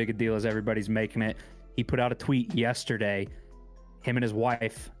not as big a deal as everybody's making it. He put out a tweet yesterday. Him and his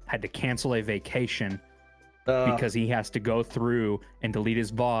wife had to cancel a vacation because he has to go through and delete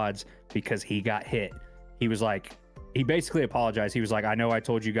his VODs because he got hit. He was like, he basically apologized. He was like, I know I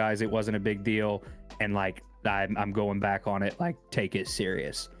told you guys it wasn't a big deal, and like I'm going back on it. Like, take it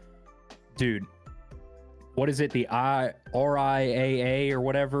serious, dude. What is it? The RIAA or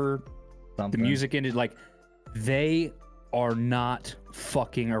whatever. Something. The music ended. Like, they are not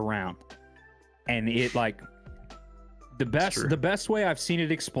fucking around, and it like the best way I've seen it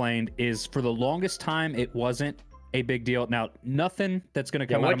explained is, for the longest time it wasn't a big deal. Now, nothing that's gonna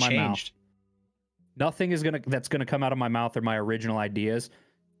come out of my mouth. Nothing that's gonna come out of my mouth are my original ideas.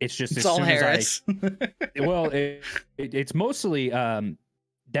 It's just it's all Harris. It's mostly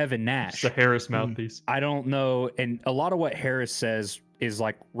Devin Nash. It's the Harris mouthpiece. I don't know, and a lot of what Harris says is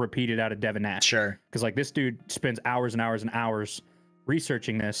like repeated out of Devin Nash. Sure. Because like this dude spends hours and hours and hours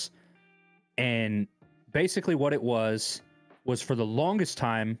researching this, and basically what it was for the longest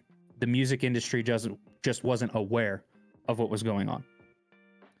time the music industry just wasn't aware of what was going on.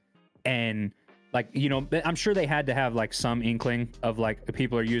 And like, you know, I'm sure they had to have like some inkling of like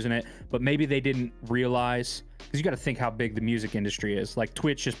people are using it, but maybe they didn't realize, because you got to think how big the music industry is. Like,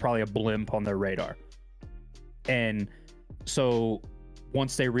 Twitch is probably a blimp on their radar. And so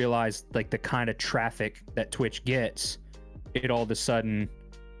once they realized like the kind of traffic that Twitch gets, it all of a sudden,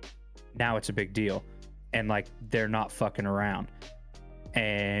 now it's a big deal. And like, they're not fucking around,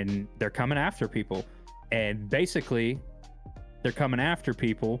 and they're coming after people. And basically they're coming after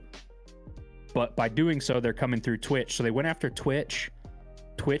people, but by doing so, they're coming through Twitch. So they went after Twitch.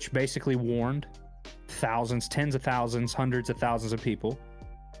 Twitch basically warned thousands, tens of thousands, hundreds of thousands of people.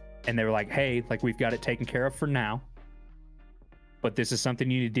 And they were like, hey, like, we've got it taken care of for now, but this is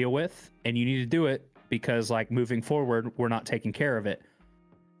something you need to deal with, and you need to do it because like moving forward, we're not taking care of it.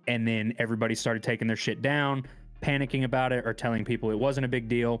 And then everybody started taking their shit down, panicking about it, or telling people it wasn't a big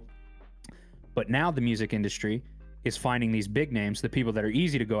deal. But now the music industry is finding these big names, the people that are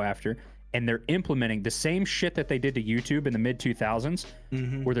easy to go after, and they're implementing the same shit that they did to YouTube in the mid 2000s,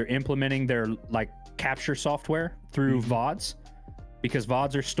 where they're implementing their like capture software through VODs, because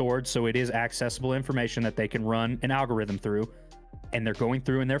VODs are stored, so it is accessible information that they can run an algorithm through, and they're going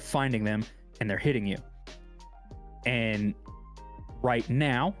through and they're finding them and they're hitting you. And right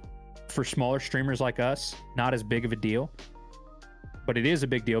now, for smaller streamers like us, not as big of a deal, but it is a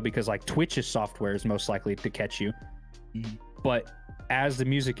big deal because like Twitch's software is most likely to catch you. But as the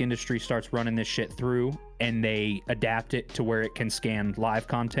music industry starts running this shit through and they adapt it to where it can scan live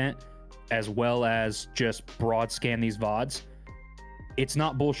content as well as just broad scan these VODs, it's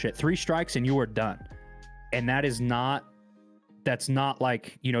not bullshit. 3 strikes and you are done. And that's not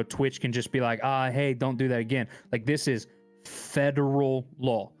like, you know, Twitch can just be like, hey, don't do that again. Like, this is federal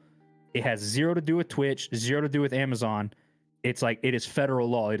law. It has zero to do with Twitch, zero to do with Amazon. It's like, it is federal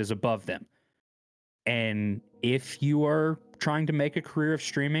law. It is above them. And if you are trying to make a career of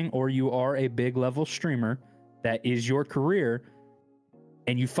streaming, or you are a big level streamer, that is your career,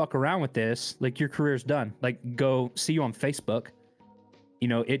 and you fuck around with this, like, your career's done. Like, go see you on Facebook. You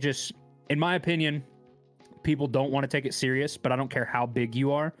know, it just, in my opinion, people don't want to take it serious, but I don't care how big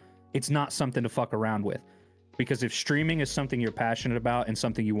you are. It's not something to fuck around with. Because if streaming is something you're passionate about and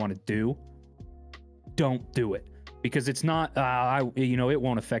something you want to do, don't do it. Because it's not, you know, it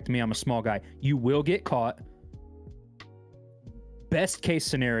won't affect me. I'm a small guy. You will get caught. Best case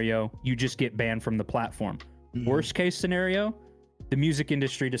scenario, you just get banned from the platform. Worst case scenario, the music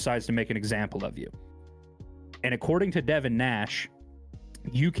industry decides to make an example of you. And according to Devin Nash,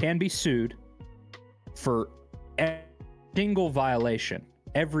 you can be sued for every single violation.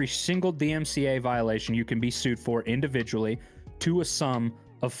 Every single DMCA violation you can be sued for individually to a sum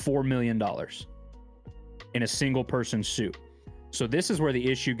of $4 million in a single person suit. So this is where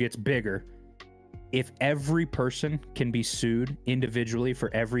the issue gets bigger. If every person can be sued individually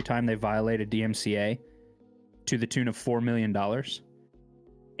for every time they violate a DMCA to the tune of $4 million,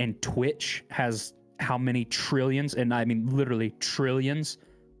 and Twitch has how many trillions, and I mean literally trillions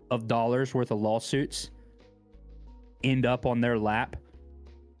of dollars worth of lawsuits end up on their lap,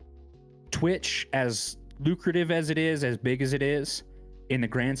 Twitch, as lucrative as it is, as big as it is, in the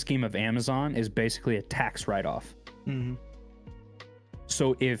grand scheme of Amazon, is basically a tax write-off.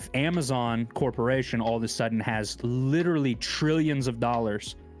 So if Amazon Corporation all of a sudden has literally trillions of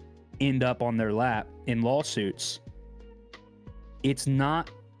dollars end up on their lap in lawsuits, it's not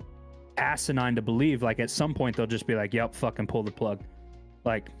asinine to believe, like, at some point they'll just be like, yep, fucking pull the plug.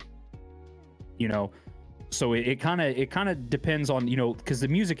 Like, you know, so it kind of depends on, you know, because the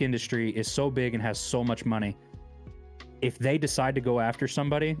music industry is so big and has so much money. If they decide to go after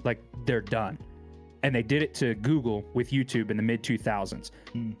somebody, like, they're done. And they did it to Google with YouTube in the mid 2000s.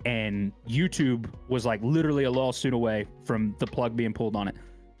 And YouTube was like literally a lawsuit away from the plug being pulled on it.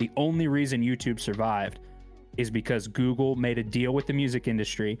 The only reason YouTube survived is because Google made a deal with the music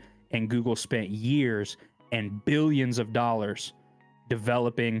industry, and Google spent years and billions of dollars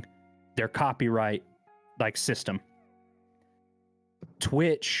developing their copyright like system.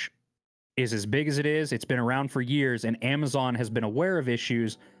 Twitch is as big as it is. It's been around for years, and Amazon has been aware of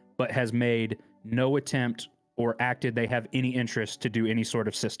issues, but has made no attempt or acted they have any interest to do any sort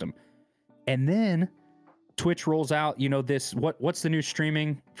of system. And then Twitch rolls out, you know, this, what's the new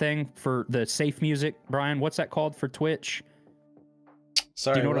streaming thing for the safe music, Brian? What's that called for Twitch?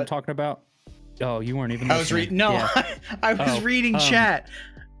 Sorry, do you know what I'm talking about? Oh, you weren't even listening. I was reading. No, yeah. I was reading chat.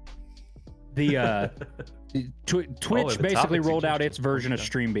 The Twitch basically rolled out its version of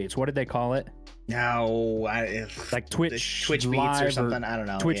Stream Beats. What did they call it? No, like Twitch Beats or something. I don't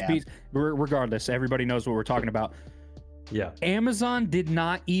know. Twitch Beats. Regardless, everybody knows what we're talking about. Yeah. Amazon did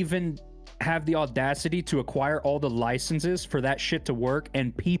not even have the audacity to acquire all the licenses for that shit to work,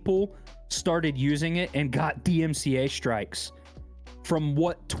 and people started using it and got DMCA strikes from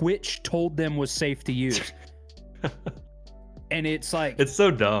what Twitch told them was safe to use. And it's like, it's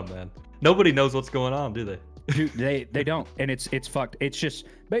so dumb, man. Nobody knows what's going on, do they? Dude, they don't, and it's fucked. It's just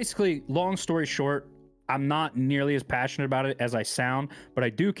basically, long story short, I'm not nearly as passionate about it as I sound, but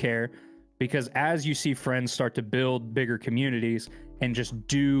I do care, because as you see friends start to build bigger communities and just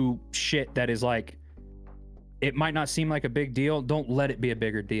do shit that is like, it might not seem like a big deal, don't let it be a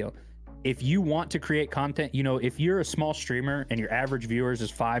bigger deal. If you want to create content, you know, if you're a small streamer and your average viewers is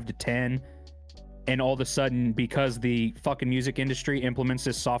 5 to 10, and all of a sudden, because the fucking music industry implements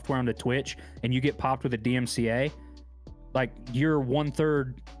this software onto Twitch and you get popped with a DMCA, Like you're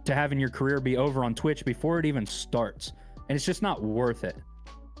 1/3 to having your career be over on Twitch before it even starts, and it's just not worth it.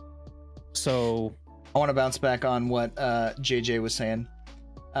 So I want to bounce back on what JJ was saying.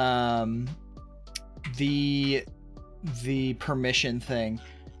 The permission thing.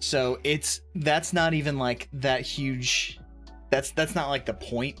 So that's not even like that huge. That's not like the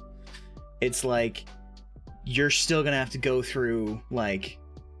point. It's like you're still gonna have to go through like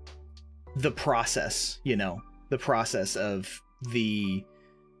the process, the process of the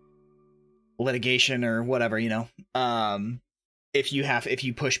litigation or whatever, if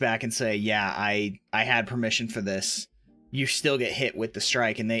you push back and say, yeah, I had permission for this, you still get hit with the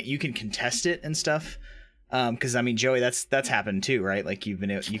strike, and you can contest it and stuff. Because I mean, Joey, that's happened too, right? Like you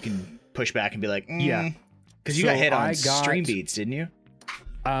can push back and be like, yeah, because you got hit on Stream Beats, didn't you?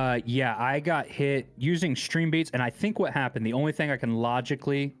 Yeah, I got hit using Stream Beats, and I think what happened, the only thing I can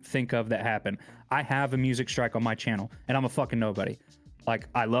logically think of that happened, I have a music strike on my channel, and I'm a fucking nobody. Like,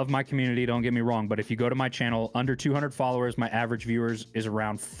 I love my community, don't get me wrong, but if you go to my channel, under 200 followers, my average viewers is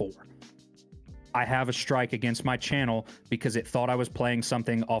around 4. I have a strike against my channel because it thought I was playing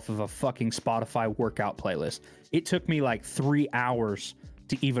something off of a fucking Spotify workout playlist. It took me like 3 hours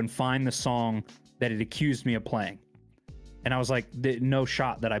to even find the song that it accused me of playing. And I was like, no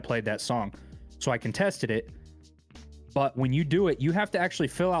shot that I played that song. So I contested it. But when you do it, you have to actually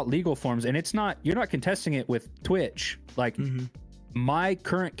fill out legal forms. And you're not contesting it with Twitch. Like, my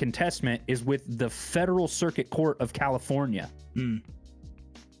current contestment is with the Federal Circuit Court of California. And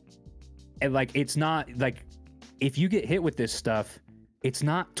like, it's not like, if you get hit with this stuff, it's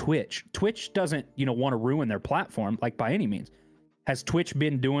not Twitch. Twitch doesn't, want to ruin their platform, like, by any means. Has Twitch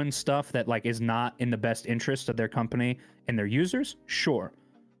been doing stuff that like is not in the best interest of their company and their users? Sure.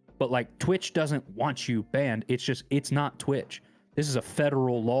 But like, Twitch doesn't want you banned. It's not Twitch. This is a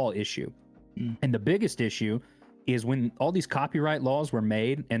federal law issue. And the biggest issue is when all these copyright laws were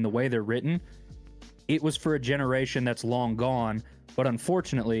made and the way they're written, it was for a generation that's long gone. But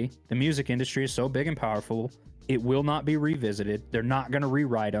unfortunately, the music industry is so big and powerful, it will not be revisited. They're not going to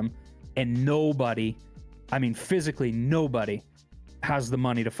rewrite them. And nobody, I mean, physically nobody, has the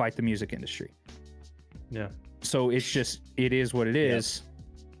money to fight the music industry. Yeah. So it is what it is. Yep.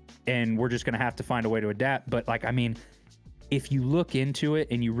 And we're just going to have to find a way to adapt. But like, I mean, if you look into it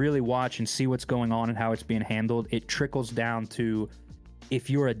and you really watch and see what's going on and how it's being handled, it trickles down to,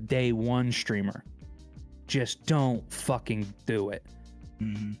 if you're a day one streamer, just don't fucking do it.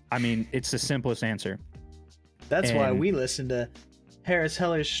 I mean, it's the simplest answer. That's why we listen to Harris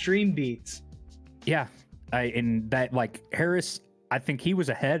Heller's Stream Beats. Yeah. Harris, I think he was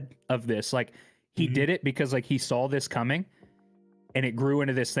ahead of this. Like, he did it because like he saw this coming and it grew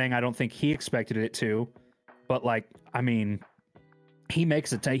into this thing. I don't think he expected it to, but like, I mean, he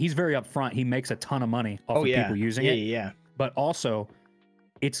makes he's very upfront. He makes a ton of money off of people using it. Yeah. But also,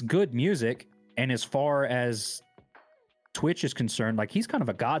 it's good music. And as far as Twitch is concerned, like, he's kind of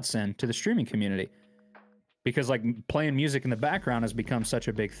a godsend to the streaming community, because like playing music in the background has become such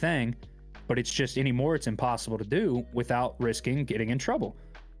a big thing. But it's just, anymore, it's impossible to do without risking getting in trouble.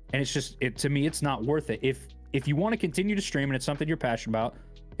 And it's just, to me, it's not worth it. If you want to continue to stream and it's something you're passionate about,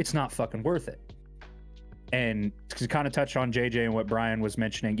 it's not fucking worth it. And to kind of touch on JJ and what Brian was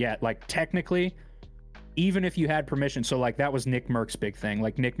mentioning, yeah, like, technically, even if you had permission, so like, that was Nick Merck's big thing.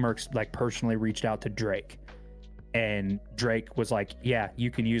 Like, Nick Merck's like personally reached out to Drake, and Drake was like, yeah,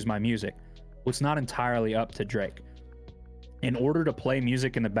 you can use my music. Well, it's not entirely up to Drake. In order to play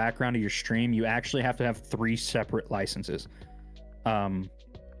music in the background of your stream, you actually have to have 3 separate licenses.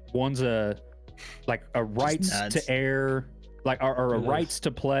 One's a rights to air, like, or a rights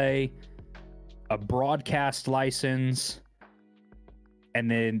to play, a broadcast license, and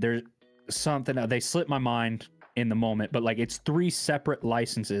then there's something, they slipped my mind in the moment, but like, it's 3 separate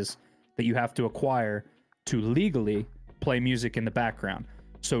licenses that you have to acquire to legally play music in the background.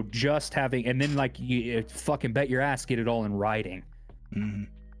 So just having, and then like, you fucking bet your ass get it all in writing.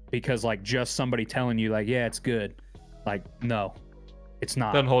 Because like, just somebody telling you like, yeah, it's good, like, no, it's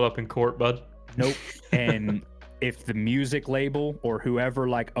not. Doesn't hold up in court, bud. Nope. And if the music label or whoever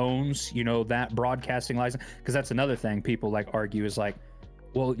like owns, that broadcasting license, because that's another thing people like argue is like,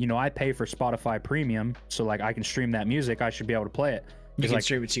 well, I pay for Spotify Premium, so like, I can stream that music, I should be able to play it. You can like,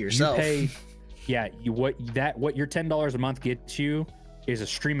 stream it to yourself. You pay, what your $10 a month gets you is a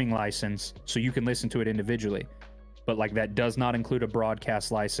streaming license, so you can listen to it individually. But like, that does not include a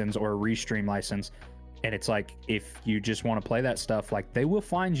broadcast license or a restream license. And it's like, if you just want to play that stuff, like, they will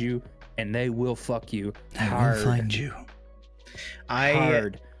find you and they will fuck you hard. They will find you.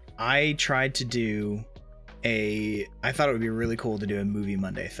 I tried to do I thought it would be really cool to do a Movie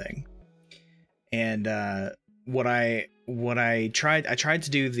Monday thing. And what I what I tried to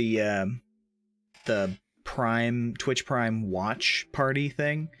do the Twitch Prime watch party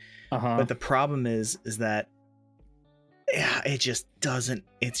thing, but the problem is that it just doesn't.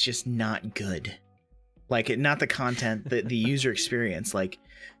 It's just not good. Like, not the content, the user experience. Like,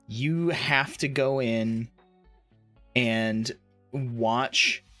 you have to go in and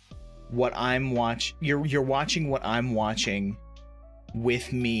watch what I'm watching. You're watching what I'm watching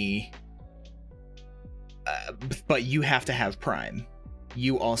with me, but you have to have Prime.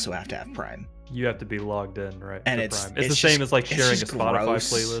 You also have to have Prime. You have to be logged in, right? And it's Prime. It's the same as like sharing a Spotify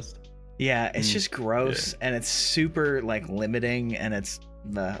gross. playlist. Yeah, it's just gross, and it's super like limiting, and it's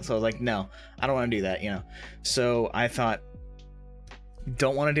so I was like, no, I don't want to do that, So I thought,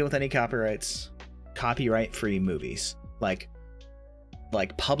 don't want to deal with any copyright-free movies, like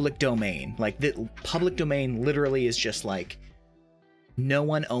public domain. Like, the public domain literally is just like, no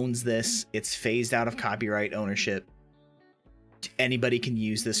one owns this. It's phased out of copyright ownership. Anybody can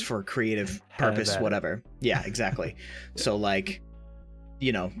use this for creative purpose, whatever. Yeah, exactly. So like,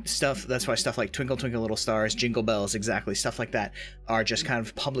 stuff, that's why stuff like Twinkle Twinkle Little Stars, Jingle Bells, exactly, stuff like that are just kind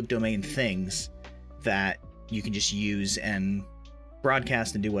of public domain things that you can just use and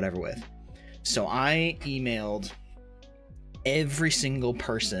broadcast and do whatever with. So I emailed every single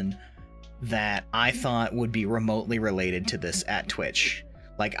person that I thought would be remotely related to this at Twitch.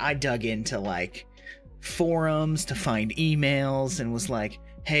 Like, I dug into like forums to find emails and was like,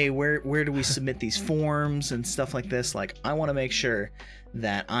 hey, where do we submit these forms and stuff like this? Like, I want to make sure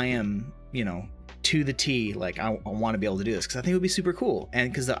that I am, to the T. Like, I want to be able to do this because I think it would be super cool.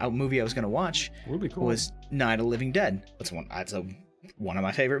 And because the movie I was going to watch was Night of the Living Dead. That's one of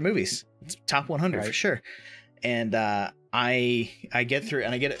my favorite movies. It's top 100 for sure. And I get through,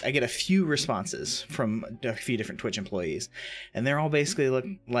 and I get a few responses from a few different Twitch employees, and they're all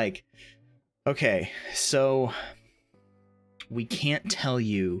basically like, okay, so we can't tell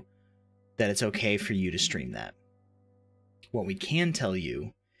you that it's okay for you to stream that. What we can tell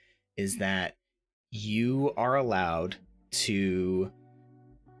you is that you are allowed to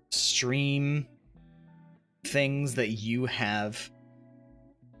stream things that you have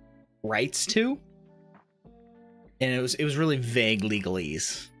rights to. And it was really vague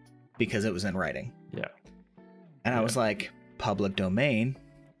legalese because it was in writing. Yeah. And I was like, public domain,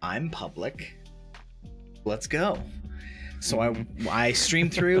 I'm public. Let's go. So I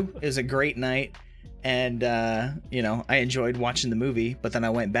streamed through. It was a great night. And, I enjoyed watching the movie. But then I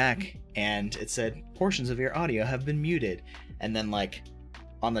went back and it said, portions of your audio have been muted. And then, like,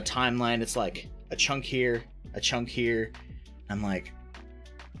 on the timeline, it's like a chunk here, a chunk here. I'm like,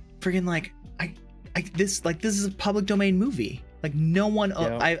 friggin' like, this is a public domain movie. Like, no one,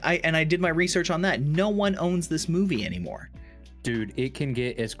 I did my research on that. No one owns this movie anymore. Dude, it can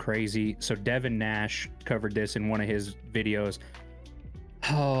get as crazy. So Devin Nash covered this in one of his videos.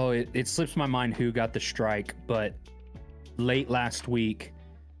 Oh, it slips my mind who got the strike, but late last week,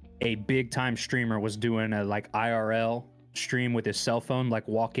 a big time streamer was doing a like IRL stream with his cell phone, like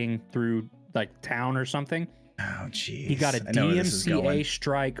walking through like town or something. Oh, jeez. He got a DMCA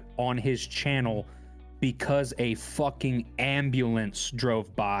strike on his channel because a fucking ambulance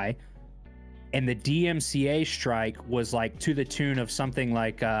drove by. And the DMCA strike was like to the tune of something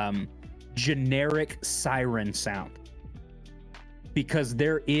like generic siren sound. Because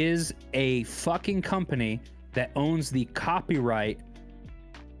there is a fucking company that owns the copyright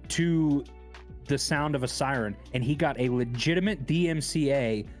to the sound of a siren. And he got a legitimate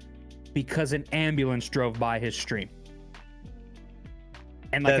DMCA because an ambulance drove by his stream.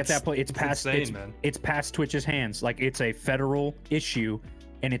 And like, at that point, it's past insane, it's past Twitch's hands. Like, it's a federal issue,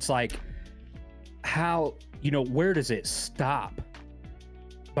 and it's like, how, where does it stop?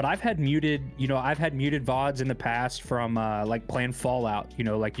 But I've had muted VODs in the past from like playing Fallout.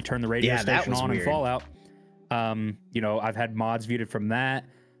 Like, you turn the radio station on in Fallout. I've had mods muted from that.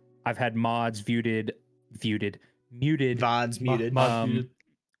 I've had mods muted. VODs muted. VODs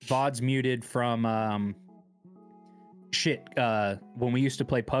muted from when we used to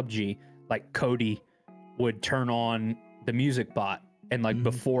play PUBG, like Cody would turn on the music bot, and like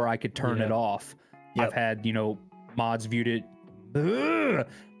before I could turn it off, I've had mods muted,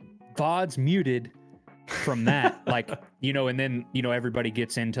 VODs muted from that. Like, and then everybody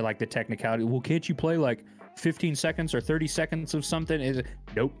gets into like the technicality. Well, can't you play like 15 seconds or 30 seconds of something?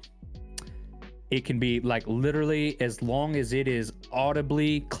 Nope. It can be like literally as long as it is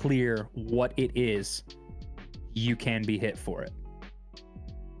audibly clear what it is, you can be hit for it.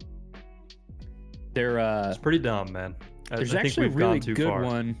 It's pretty dumb, man. There's actually a really good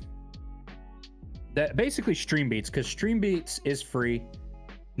one that basically Streambeats, because Streambeats is free.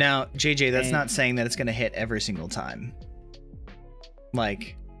 Now, JJ, that's not saying that it's going to hit every single time.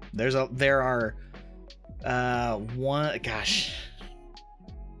 Like there are I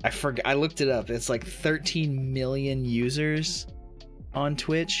looked it up. It's like 13 million users on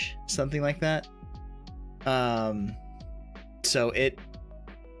Twitch, something like that. So it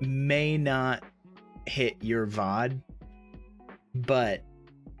may not hit your VOD, but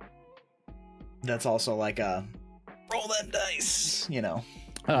that's also like a roll them dice, you know.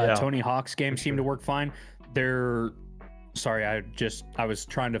 Tony Hawk's games seem to work fine. Sorry, I was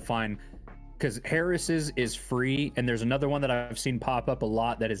trying to find, because Harris's is free, and there's another one that I've seen pop up a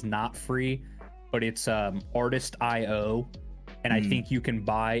lot that is not free, but it's Artist.io, and I think you can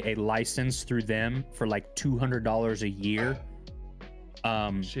buy a license through them for like $200 a year.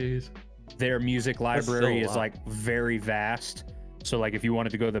 Jeez. Their music library is like very vast, so like if you wanted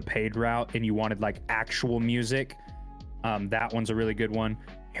to go the paid route and you wanted like actual music, that one's a really good one.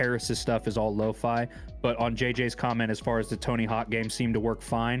 Harris's stuff is all lo-fi, but on JJ's comment, as far as the Tony Hawk games seem to work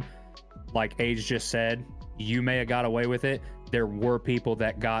fine, like Age just said, you may have got away with it. There were people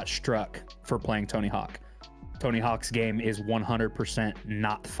that got struck for playing Tony Hawk. Tony Hawk's game is 100%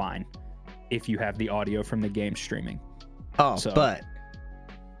 not fine if you have the audio from the game streaming. But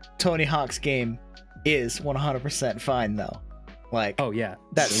Tony Hawk's game is 100% fine though. Like, oh yeah,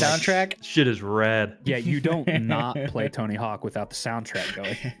 that soundtrack shit is rad. Yeah, you don't not play Tony Hawk without the soundtrack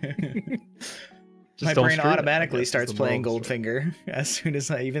going. My brain automatically starts playing Goldfinger as soon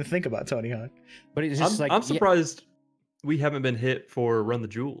as I even think about Tony Hawk. But it's just I'm surprised we haven't been hit for Run the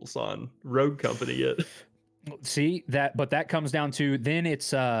Jewels on Rogue Company yet. See that, but that comes down to then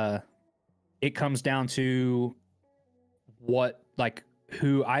it comes down to what, like,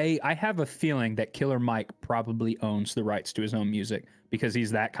 who I have a feeling that Killer Mike probably owns the rights to his own music because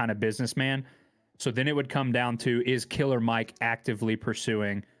he's that kind of businessman. So then it would come down to, is Killer Mike actively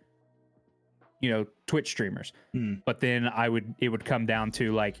pursuing, you know, Twitch streamers? But then it would come down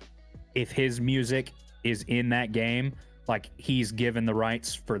to, like, if his music is in that game, like he's given the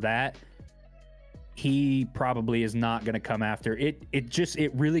rights for that, he probably is not going to come after it.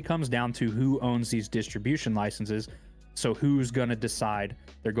 It really comes down to who owns these distribution licenses. So who's going to decide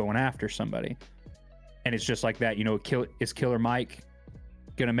they're going after somebody? And it's just like that, you know, is Killer Mike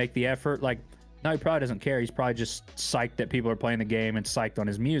going to make the effort? Like, no, he probably doesn't care. He's probably just psyched that people are playing the game and psyched on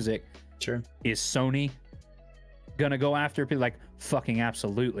his music. Sure. Is Sony going to go after people? Like, fucking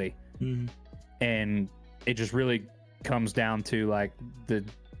absolutely. And it just really comes down to, like, the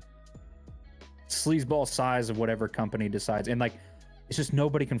sleazeball size of whatever company decides. And, like, it's just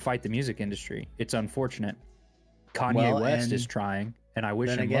nobody can fight the music industry. It's unfortunate. Kanye West is trying, and I wish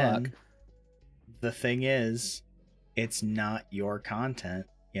him luck. The thing is, it's not your content,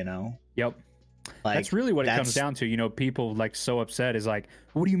 you know? Yep. Like, that's really what it comes down to. You know, people like so upset is like,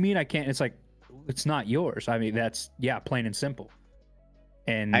 what do you mean I can't? It's like, it's not yours. I mean, that's, yeah, plain and simple.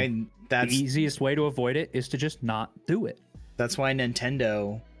 And the easiest way to avoid it is to just not do it. That's why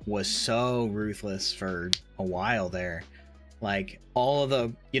Nintendo was so ruthless for a while there. Like, all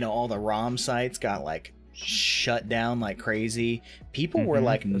the ROM sites got, like, shut down like crazy. People were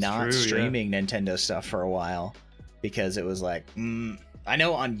like not streaming Nintendo stuff for a while because it was like, I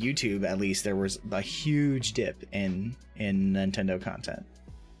know on YouTube at least there was a huge dip in Nintendo content.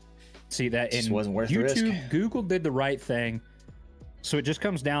 See that it wasn't worth YouTube, the risk. Google did the right thing. So it just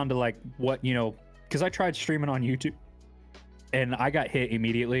comes down to like what, you know, because I tried streaming on YouTube and I got hit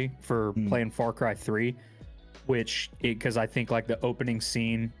immediately for playing Far Cry 3, because I think like the opening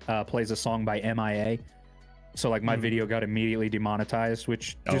scene plays a song by MIA. So like my video got immediately demonetized,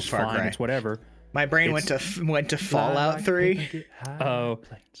 which just fine. Cry. It's whatever. My brain went to Fallout 3. Oh,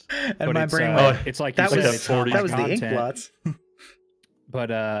 and my brain went. It's like that you was said, that was the ink blots.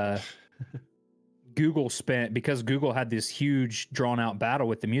 But Google because Google had this huge drawn out battle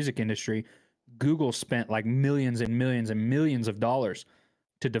with the music industry. Google spent like millions and millions and millions of dollars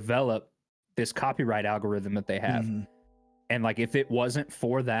to develop this copyright algorithm that they have. And like if it wasn't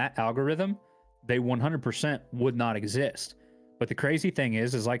for that algorithm, they 100% would not exist. But the crazy thing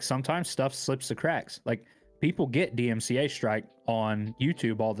is like sometimes stuff slips the cracks. Like people get DMCA strike on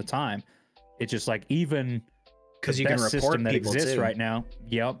YouTube all the time. It's just like even because you can report system that exists too. Right now.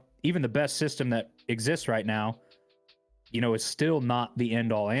 Yep. Even the best system that exists right now, you know, is still not the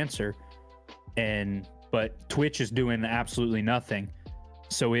end all answer. But Twitch is doing absolutely nothing.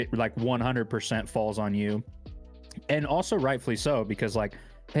 So it like 100% falls on you. And also rightfully so, because like,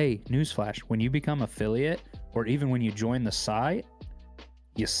 hey, newsflash, when you become affiliate or even when you join the site,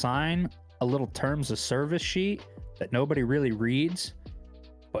 you sign a little terms of service sheet that nobody really reads,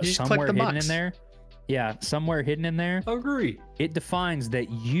 but somewhere hidden in there, somewhere hidden in there, agree, it defines that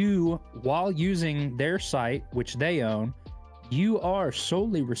you, while using their site, which they own, you are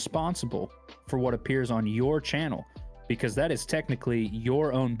solely responsible for what appears on your channel, because that is technically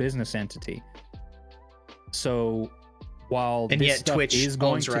your own business entity. So while And this yet stuff Twitch is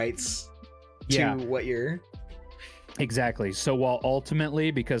going owns to, rights yeah, to what you're... exactly. So while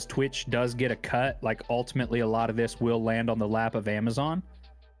ultimately, because Twitch does get a cut, like ultimately a lot of this will land on the lap of Amazon,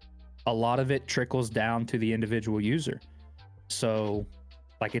 a lot of it trickles down to the individual user. So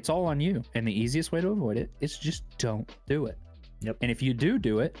like it's all on you. And the easiest way to avoid it is just don't do it. Yep. And if you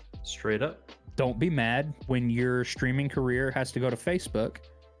do it, Straight up. don't be mad when your streaming career has to go to Facebook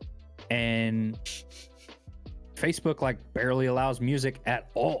and Facebook like barely allows music at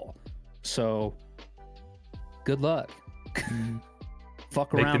all. So good luck.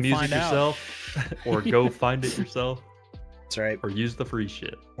 Fuck Make around, the music find out. yourself, or go find it yourself, That's right. or use the free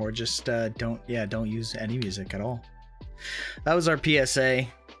shit. Or just don't use any music at all. That was our PSA.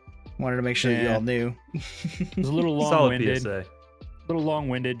 Wanted to make sure that you Yeah. all knew. It was a little Solid long-winded. PSA. Little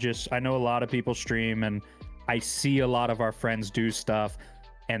long-winded. Just I know a lot of people stream, and I see a lot of our friends do stuff.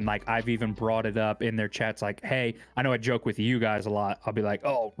 And like I've even brought it up in their chats, like, hey, I know I joke with you guys a lot. I'll be like,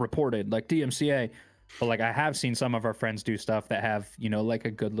 oh, reported, like DMCA. But like I have seen some of our friends do stuff that have, you know, like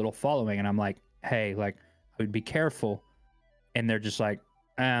a good little following, and I'm like, hey, like I would be careful. And they're just like,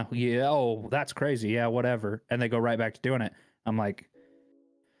 yeah, oh, that's crazy, yeah, whatever. And they go right back to doing it. I'm like,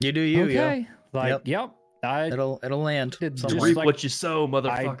 You do you, okay, like, Yep. I It'll land. It You somewhere. just reap like- what you sow,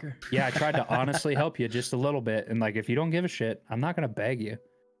 motherfucker. yeah, I tried to honestly help you just a little bit. And like, if you don't give a shit, I'm not gonna beg you.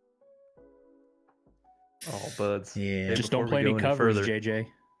 Oh, buds. Yeah. Hey, Just before don't play we any go covers, further, JJ.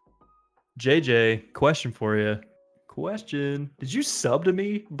 JJ, question for you. Question. Did you sub to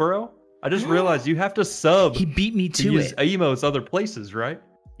me, bro? I just realized you have to sub He beat me to to use it. emotes other places, right?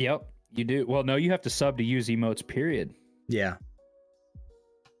 Yep, you do. Well, no, you have to sub to use emotes, period. Yeah.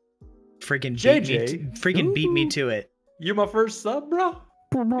 Freaking JJ. beat me Ooh. to it. You're my first sub, bro.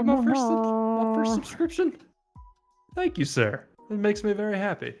 You're my first subscription. Thank you, sir. It makes me very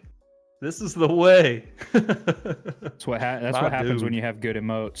happy. This is the way. That's what that's My what happens when dude. you have good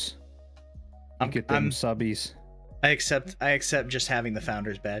emotes. You I'm- get them I'm- subbies. I accept just having the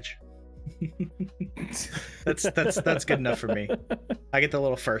founder's badge. that's good enough for me. I get the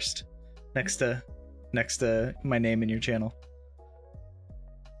little first next to my name in your channel.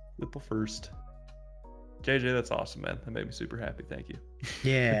 Little first. JJ, that's awesome, man. That made me super happy. Thank you.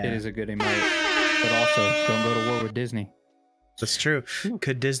 Yeah. It is a good emote, but also don't go to war with Disney. That's true.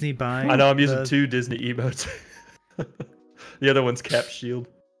 Could Disney buy? I know I'm using the- 2 Disney emotes. The other one's Cap Shield.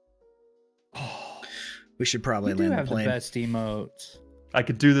 We should probably You do land the have the plane. best emotes. I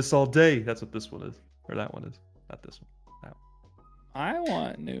could do this all day. That's what this one is. Or that one is. Not this one. That one. I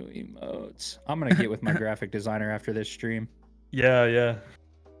want new emotes. I'm gonna get with my graphic designer after this stream. Yeah.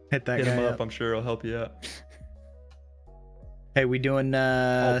 Hit that Hit guy him up. up. I'm sure he'll help you out. Hey, we doing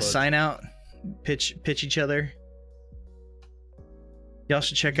buds. sign out? Pitch each other. Y'all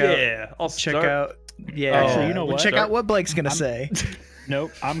should check out. Yeah. I'll Check start. out. Yeah. Actually, you know we'll what? check out what Blake's gonna I'm- say.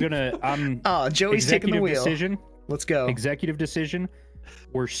 Nope. I'm Oh, Joey's taking the executive wheel. decision. Let's go. Executive decision.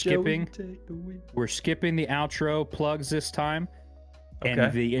 We're skipping. We're skipping the outro plugs this time. And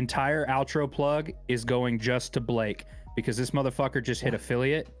Okay. the entire outro plug is going just to Blake because this motherfucker just hit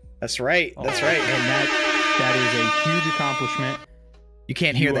affiliate. That's right. That's Oh. right. And that is a huge accomplishment. You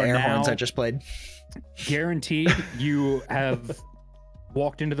can't hear You the are air horns now- I just played. Guaranteed you have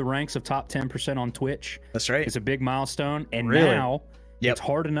walked into the ranks of top 10% on Twitch. That's right. It's a big milestone. And Really? now Yep. it's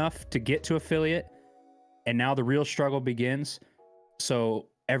hard enough to get to affiliate. And now the real struggle begins. So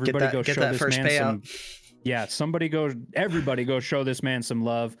everybody go get show that this first man payout. some. Yeah, everybody go show this man some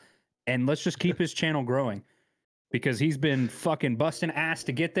love. And let's just keep his channel growing. Because he's been fucking busting ass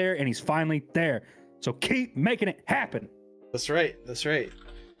to get there and he's finally there. So keep making it happen. That's right. That's right.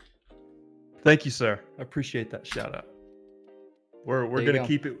 Thank you, sir. I appreciate that shout out. We're There you gonna go.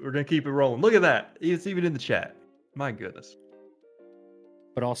 keep it. We're gonna keep it rolling. Look at that. It's even in the chat. My goodness.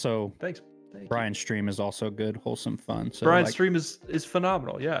 But also, Thanks. Thank you. Brian's stream is also good, wholesome fun. So Brian's like, stream is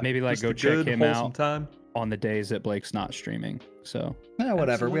phenomenal. Yeah. Maybe, like, Just go a check good, him wholesome out. Time. on the days that Blake's not streaming. So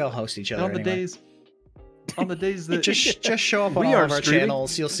Whatever. We all Absolutely. host each And other. on the anyway. days. On the days that just show up on We all are of our streaming.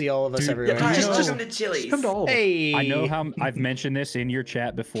 channels. You'll see all of us Dude, everywhere. yeah, Just know- come to Chili's. come to all of them. Hey. I know how I've mentioned this in your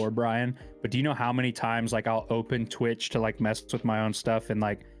chat before, Brian, but do you know how many times like I'll open Twitch to like mess with my own stuff and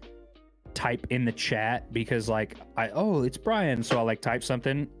like type in the chat because like it's Brian, so I'll like type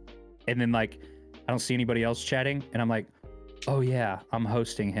something and then like I don't see anybody else chatting and I'm like, oh yeah, I'm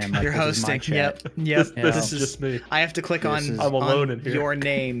hosting him. Like, You're this is my hosting. chat. Yep. This This is just me. I have to click This on, is- I'm alone on in here. your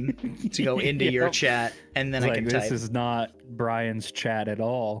name to go into your Yep. chat, and then It's I like, can this type. is not Brian's chat at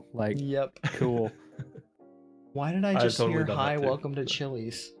all. Like, Yep. cool. Why did I just totally hear done that "Hi, too, welcome to but-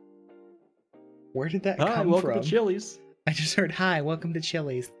 Chili's"? Where did that Hi, come welcome from? to Chili's. I just heard "Hi, welcome to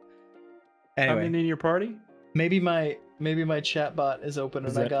Chili's." Anyway, Coming in your party? maybe my chat bot is open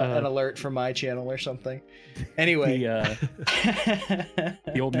and Is I that, got an alert from my channel or something. Anyway, The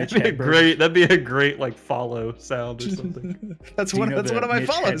old Mitch That'd be a Hedberg. great. That'd be a great like follow sound or something. that's Do you one. know That's the one of my Mitch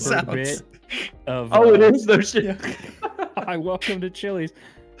follow Hedberg sounds. bit of, Oh, it is. No shit. Yeah. Hi, welcome to Chili's.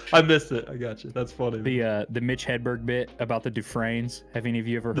 I missed it. I got you. That's funny. The Mitch Hedberg bit about the Dufresnes. Have any of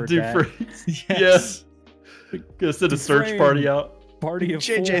you ever The heard Dufresnes. Yes. Yeah. Gonna send a search Dufresne. party out. that? Party of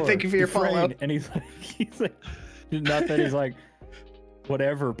JJ, four, thank you for your Dufresne. follow. And he's like, not that he's like,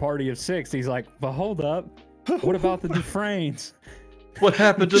 whatever, party of six. He's like, but hold up. What about the Dufresnes? What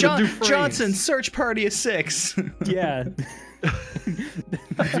happened to the Dufresnes? Johnson, search party of 6. Yeah. The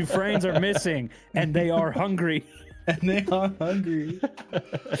Dufresnes are missing and they are hungry. And they are hungry.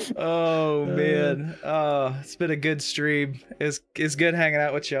 Oh man. Oh, it's been a good stream. It's good hanging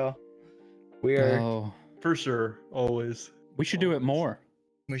out with y'all. We are Oh, For sure. Always. we should do it more.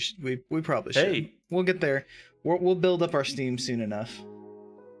 we probably should. Hey. We'll get there. We'll build up our Steam soon enough.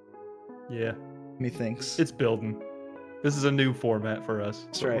 Yeah. Methinks. It's building. This is a new format for us.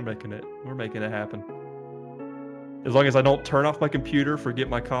 That's So right. We're making it happen. As long as I don't turn off my computer, forget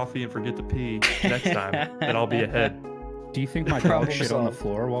my coffee, and forget to pee next time, then I'll be ahead. Do you think my dog Problem shit on the solved.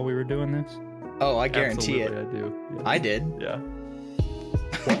 floor while we were doing this? Oh, I guarantee Absolutely, it. I do. Yeah. I did. Yeah.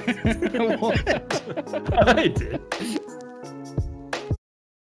 What? I did.